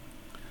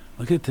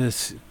 Look at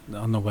this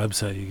on the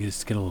website. You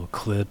just get a little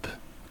clip,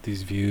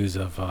 these views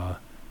of,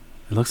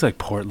 it looks like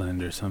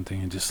Portland or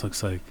something. It just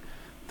looks like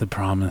the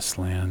promised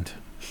land.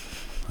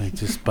 Like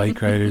just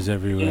bike riders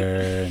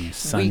everywhere and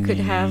sunny, we could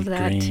have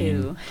that green.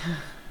 too.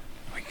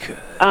 We could.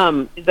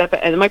 Is that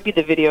and it might be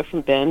the video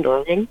from Bend,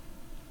 Oregon?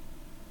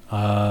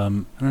 I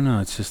don't know.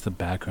 It's just the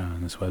background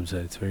on this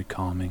website. It's very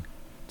calming.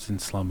 It's in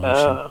slow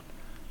motion.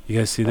 You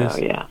guys see this? Oh,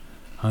 yeah.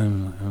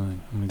 I'm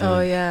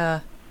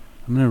yeah.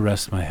 I'm going to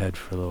rest my head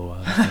for a little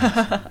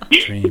while.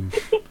 Dream.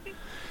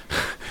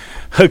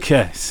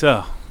 Okay,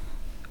 so.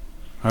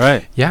 All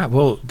right. Yeah,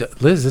 well,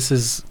 Liz, this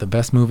is the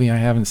best movie I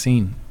haven't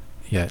seen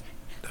yet,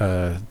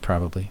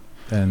 probably.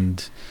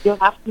 And you'll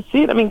have to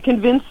see it. I mean,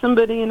 convince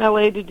somebody in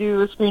LA to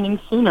do a screening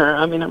sooner.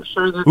 I mean, I'm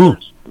sure that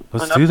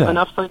there's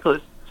enough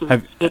cyclists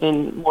to fit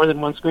in more than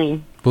one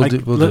screening. We're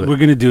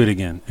going to do it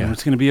again. Yeah. And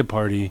it's going to be a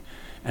party,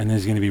 and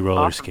there's going to be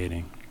roller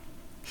skating.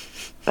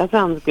 That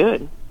sounds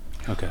good.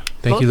 Okay.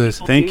 Thank you, Liz.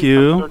 Thank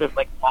you. Sort of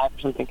like live or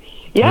something.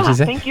 Yeah,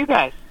 thank you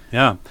guys.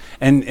 Yeah.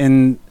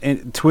 And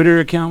Twitter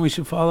account we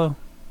should follow?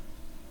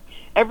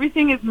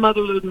 Everything is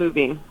Motherload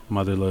Movie.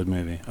 Motherload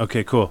Movie.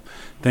 Okay, cool.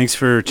 Thanks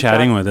for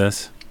chatting with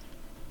us.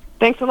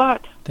 Thanks a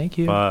lot. Thank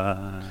you.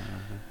 Bye.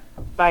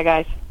 Bye,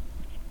 guys.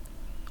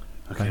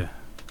 Okay.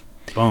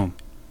 Boom.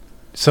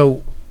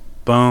 So,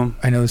 boom.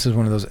 I know this is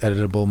one of those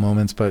editable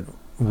moments, but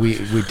we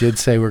did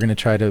say we're going to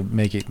try to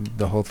make it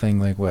the whole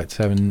thing like what,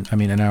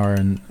 an hour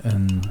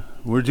and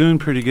we're doing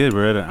pretty good.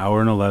 We're at an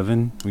hour and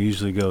 11. We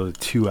usually go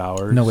 2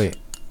 hours. No, wait.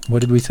 What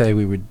did we say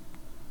we would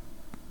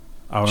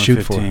shoot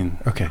 15.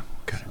 For? Okay.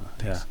 Got it.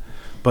 Yeah.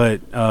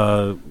 But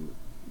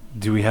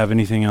do we have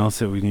anything else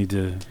that we need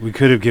to... We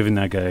could have given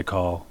that guy a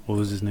call. What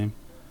was his name?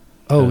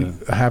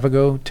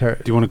 Havago. Do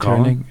you want to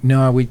call him?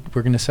 No, we're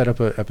going to set up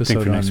an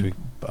episode next week.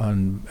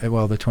 on the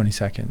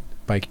 22nd,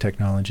 Bike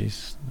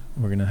Technologies.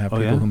 We're going to have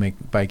people who make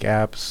bike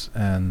apps.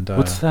 And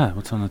what's that?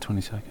 What's on the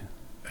 22nd?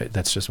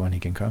 That's just when he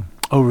can come.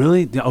 Oh,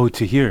 really? Oh,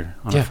 to here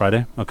on a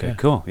Friday? Okay,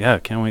 cool. Yeah,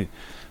 can't wait.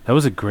 That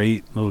was a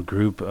great little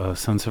group,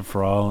 Sunset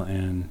for All,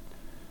 and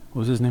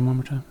what was his name one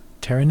more time?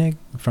 Teranig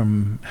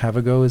from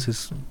Havago is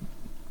his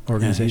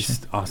organization. Yeah,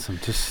 he's awesome.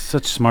 Just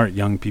such smart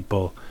young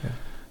people. Yeah.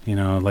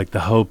 Like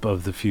the hope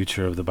of the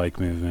future of the bike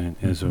movement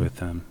is with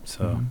them.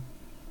 So,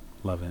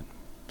 love it.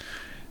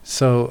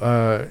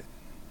 So,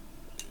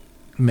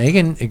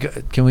 Megan,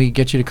 can we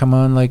get you to come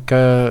on like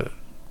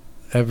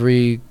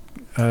every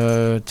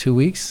 2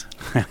 weeks?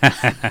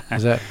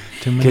 Is that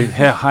too many?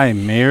 Hi,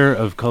 Mayor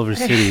of Culver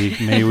City.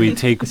 May we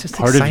take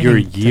part of your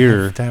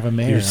year, to have a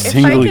mayor, your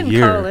single if I can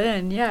year? Call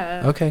in,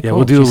 yeah. Okay, yeah, cool.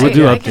 we'll do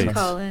updates. I can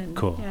call in.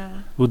 Cool. Yeah.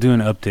 We'll do an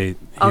update.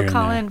 I'll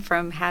call in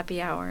from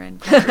happy hour in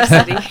Culver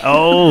City.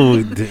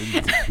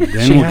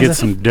 Then we'll get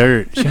some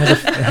dirt.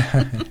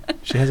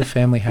 She has a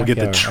family happy hour. We'll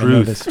get the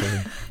truth.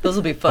 Those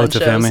will be fun it's a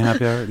family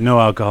happy hour? No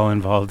alcohol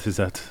involved, is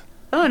that...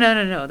 Oh,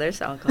 no,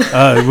 there's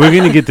alcohol. We're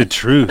going to get the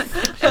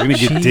truth. We're going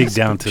to dig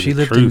down to the truth. She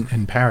lived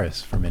in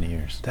Paris for many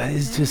years. That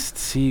is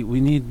just,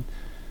 we need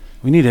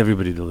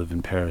everybody to live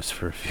in Paris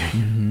for a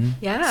few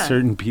Yeah.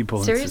 certain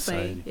people Seriously.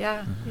 in society.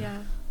 Yeah.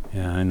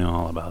 Yeah, I know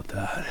all about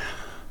that.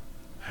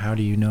 How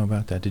do you know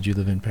about that? Did you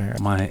live in Paris?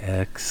 My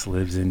ex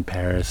lives in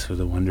Paris with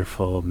a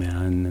wonderful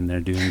man, and they're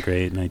doing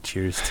great, and I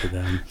cheers to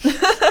them.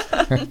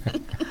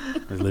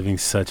 They're living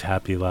such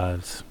happy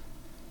lives.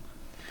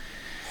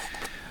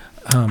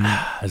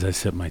 As I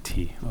sip my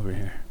tea over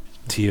here.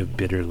 Tea of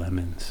bitter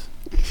lemons.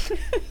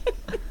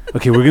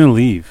 Okay, we're going to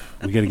leave.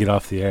 We got to get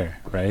off the air,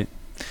 right?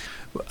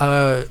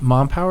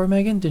 Mom Power,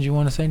 Megan? Did you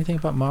want to say anything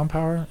about Mom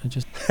Power?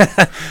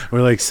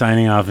 We're like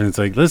signing off, and it's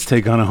like, let's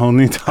take on a whole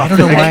new topic. I don't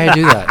know why I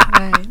do that.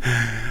 Right.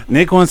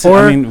 Nick wants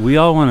to, we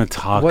all want to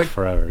talk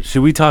forever.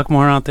 Should we talk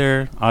more out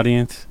there,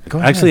 audience? Go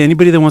ahead. Actually,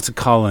 anybody that wants to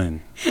call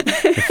in.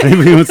 If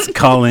anybody wants to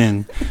call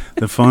in,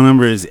 the phone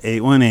number is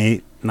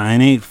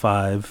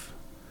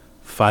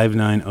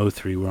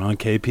 818-985-5903. We're on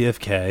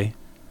KPFK,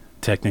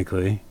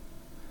 technically.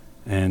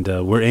 And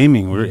we're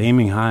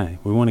aiming high.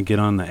 We want to get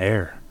on the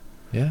air.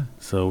 Yeah.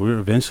 So we're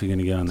eventually going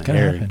to get on the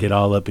air and get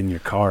all up in your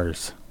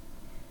cars.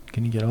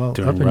 Can you get all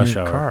during up in rush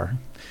your hour. car?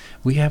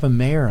 We have a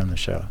mayor on the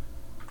show.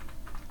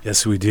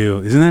 Yes, we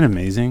do. Isn't that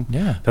amazing?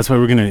 Yeah. That's why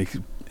we're going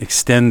to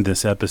extend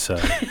this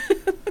episode.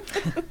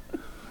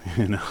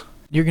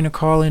 You're going to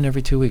call in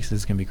every 2 weeks.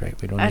 This is going to be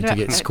great. We don't need to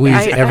get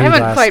squeezed every I haven't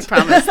last. quite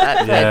promised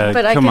that,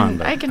 but I can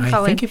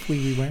call in. I think if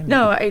we rewind.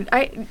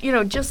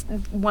 No, just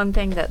one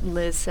thing that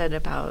Liz said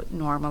about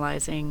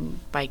normalizing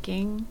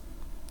biking.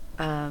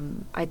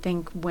 I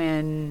think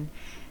when,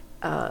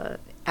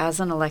 as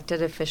an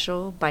elected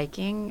official,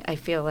 biking, I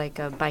feel like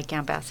a bike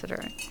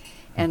ambassador.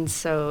 And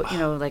so,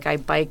 like I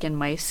bike in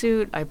my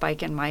suit, I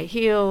bike in my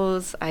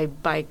heels, I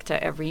bike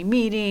to every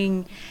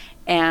meeting,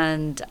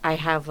 and I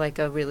have like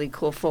a really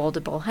cool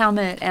foldable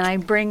helmet, and I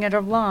bring it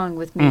along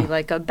with me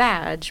like a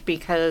badge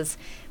because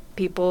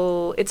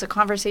it's a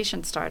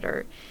conversation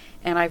starter.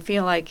 And I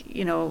feel like,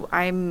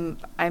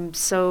 I'm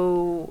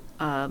so,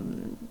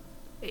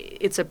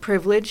 it's a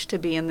privilege to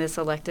be in this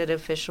elected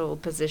official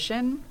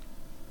position,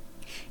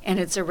 and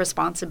it's a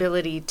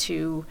responsibility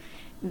to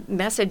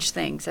message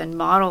things and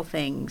model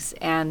things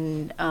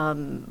and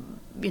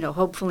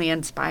hopefully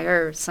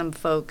inspire some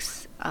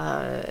folks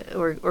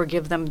or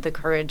give them the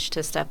courage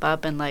to step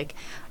up and like,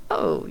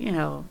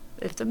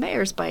 if the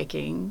mayor's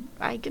biking,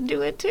 I can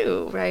do it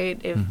too, right?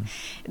 If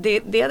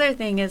the other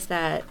thing is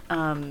that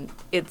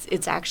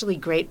it's actually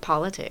great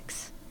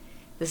politics.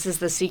 This is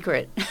the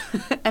secret.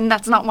 And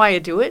that's not why I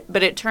do it,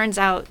 but it turns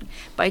out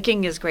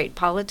biking is great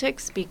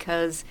politics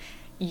because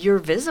you're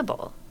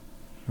visible.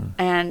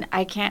 And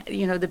I can't,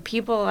 the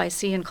people I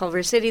see in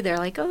Culver City, they're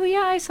like, oh,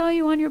 yeah, I saw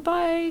you on your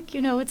bike.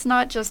 It's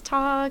not just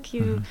talk.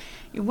 You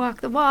walk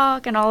the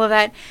walk and all of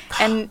that.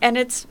 And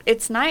it's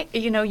nice.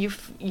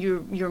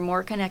 You're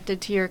more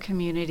connected to your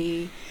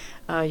community.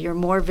 You're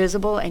more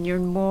visible, and you're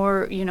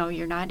more,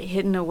 you're not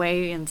hidden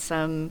away in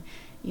some,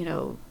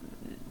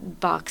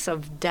 box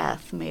of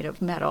death made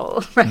of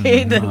metal,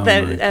 right?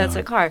 That's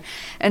a car.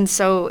 And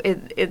so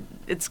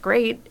it's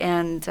great.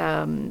 And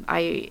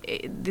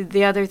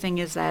the other thing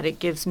is that it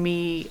gives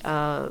me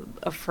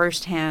a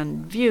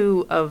firsthand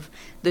view of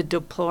the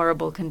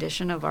deplorable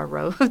condition of our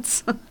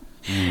roads.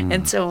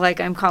 And so,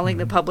 like, I'm calling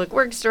the public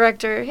works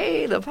director,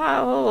 hey, the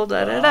pothole,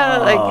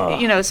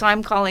 like, so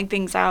I'm calling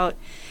things out.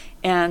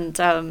 And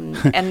so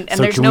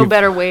there's no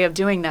better way of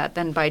doing that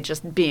than by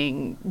just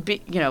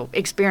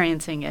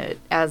experiencing it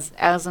as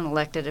an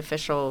elected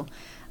official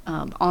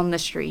on the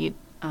street,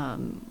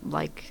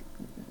 like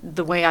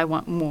the way I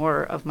want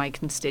more of my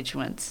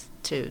constituents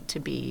to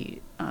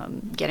be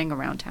getting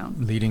around town.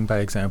 Leading by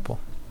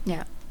example.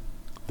 Yeah.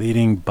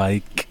 Leading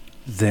by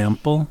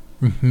example?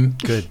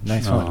 Good.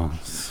 Nice one.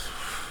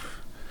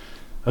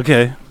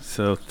 Okay.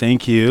 So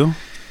thank you.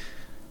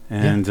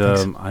 And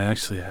I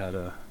actually had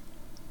a...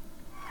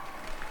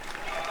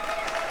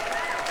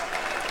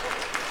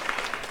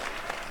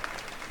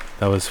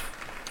 That was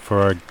for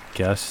our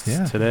guests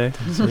today.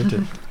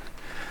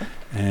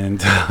 And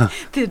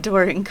the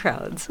adoring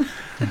crowds.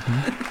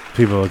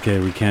 People,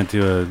 we can't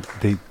do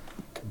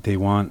they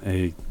want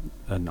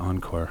an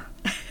encore.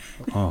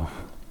 Oh,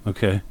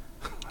 okay.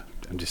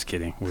 I'm just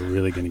kidding. We're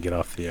really going to get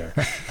off the air.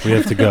 We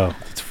have to go.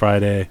 It's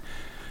Friday.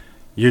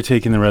 You're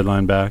taking the Red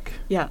Line back.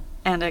 Yeah,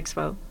 and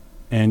Expo.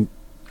 And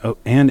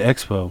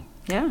Expo.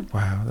 Yeah.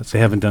 Wow, they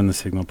haven't done the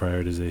signal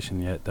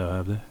prioritization yet, though,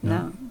 have they?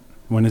 No.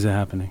 When is it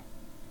happening?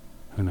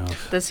 Who knows?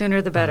 The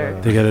sooner the better.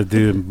 They got to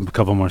do a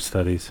couple more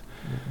studies.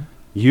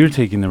 You're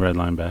taking the Red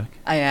Line back.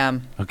 I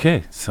am.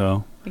 Okay,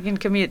 so we can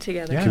commute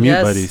together. Yeah.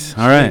 Commute buddies.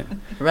 All right.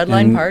 Red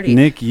Line party.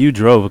 Nick, you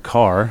drove a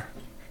car.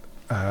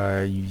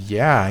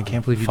 Yeah, I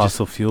can't believe you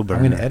fossil fuel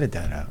burner. I'm going to edit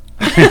that out.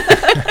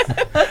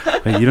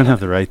 Wait, you don't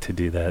have the right to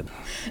do that.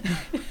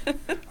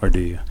 Or do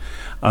you?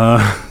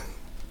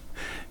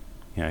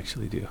 You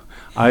actually do.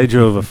 I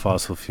drove a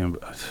fossil fuel.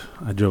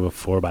 I drove a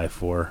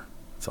 4x4.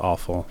 It's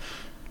awful.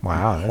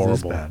 Wow, horrible. That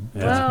is bad.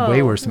 Yeah. That's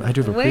way worse than I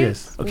drove a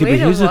Prius. Okay, but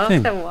here's the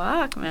thing.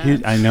 Walk,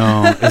 man. I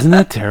know. Isn't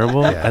that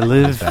terrible? I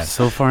live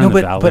so far in the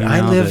valley. But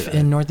I live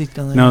in Northeast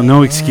LA.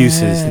 No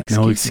excuses.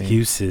 No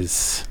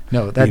excuses.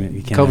 No,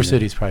 Culver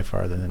City is probably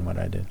farther than what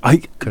I did. I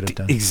could have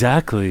done.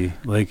 Exactly.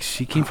 Like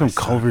she came from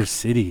Culver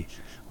City.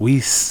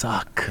 We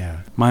suck.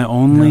 Yeah. My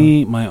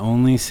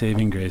only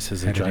saving grace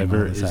as a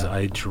driver is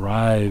I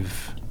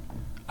drive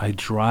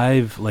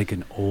like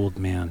an old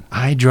man.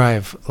 I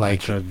drive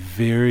like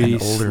very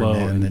slow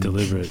and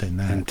deliberate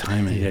and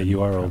time it. Yeah,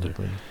 you are older.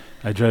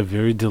 I drive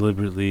very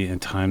deliberately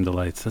and time the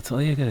lights. That's all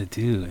you gotta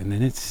do, and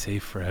then it's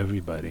safe for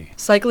everybody.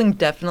 Cycling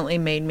definitely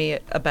made me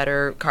a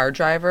better car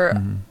driver.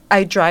 Mm-hmm.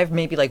 I drive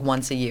maybe like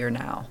once a year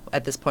now.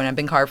 At this point, I've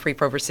been car free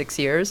for over 6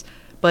 years,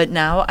 but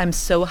now I'm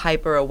so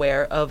hyper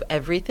aware of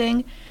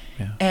everything,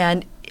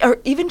 and or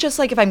even just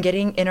like if I'm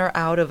getting in or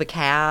out of a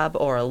cab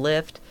or a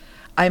Lyft.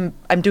 I'm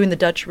doing the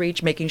Dutch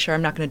reach, making sure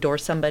I'm not going to door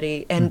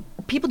somebody, and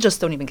people just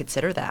don't even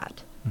consider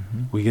that.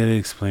 Mm-hmm. We got to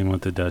explain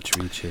what the Dutch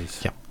reach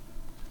is. Yeah,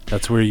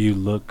 that's where you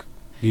look.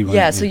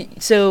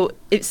 So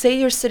say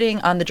you're sitting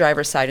on the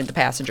driver's side in the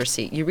passenger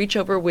seat. You reach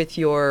over with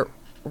your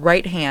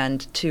right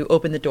hand to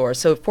open the door,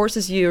 so it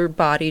forces your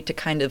body to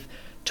kind of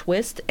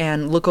twist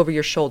and look over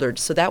your shoulder.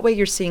 So that way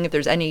you're seeing if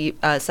there's any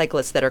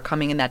cyclists that are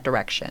coming in that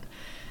direction.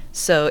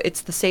 So it's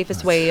the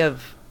safest way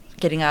of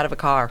getting out of a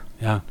car.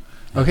 Yeah.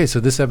 Okay, so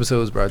this episode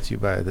was brought to you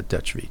by the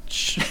Dutch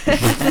Reach.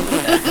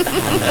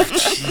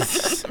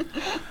 Jesus.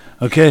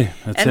 Okay,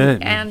 that's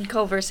it. And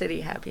Culver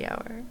City Happy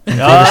Hour.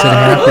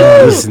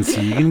 Listen, so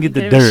you can get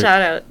the dirt.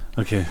 Shout out.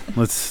 Okay,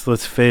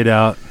 let's fade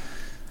out,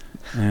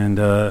 and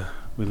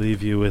we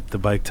leave you with the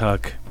Bike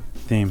Talk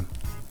theme.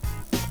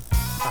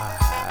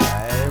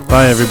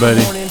 Bye,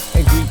 everybody.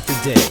 And greet the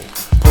day.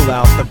 Pull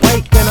out the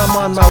bike and I'm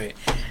on my way.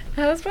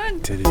 That was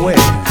fun. Wait,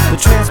 the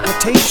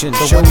transportation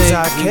shows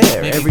I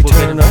care. Every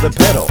turn of the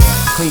pedal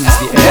cleans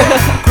the air.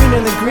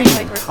 Greener than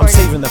green, I'm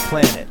saving the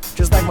planet.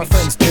 Just like my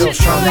friends Bill,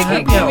 Sean,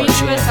 and no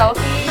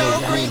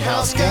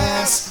greenhouse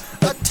gas,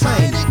 a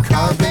tiny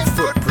carbon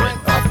footprint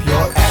up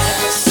your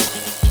ass.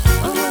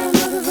 I'm on a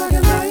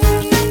motherfucking bike.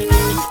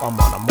 I'm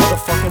on a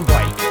motherfucking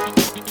bike.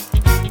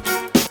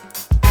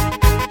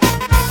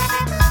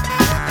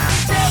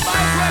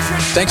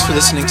 Thanks for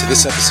listening to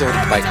this episode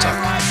of Bike Talk.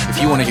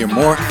 If you want to hear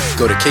more,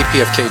 go to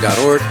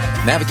kpfk.org,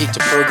 navigate to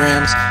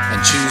programs,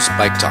 and choose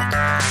Bike Talk.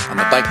 On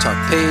the Bike Talk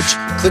page,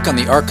 click on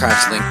the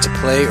archives link to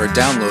play or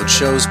download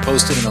shows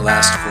posted in the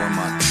last 4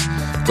 months.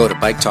 Go to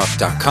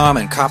biketalk.com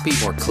and copy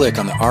or click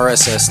on the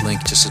RSS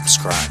link to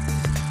subscribe.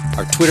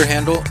 Our Twitter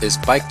handle is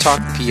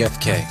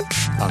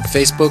BikeTalkPFK. On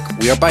Facebook,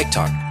 we are Bike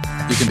Talk.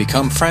 You can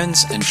become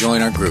friends and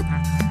join our group.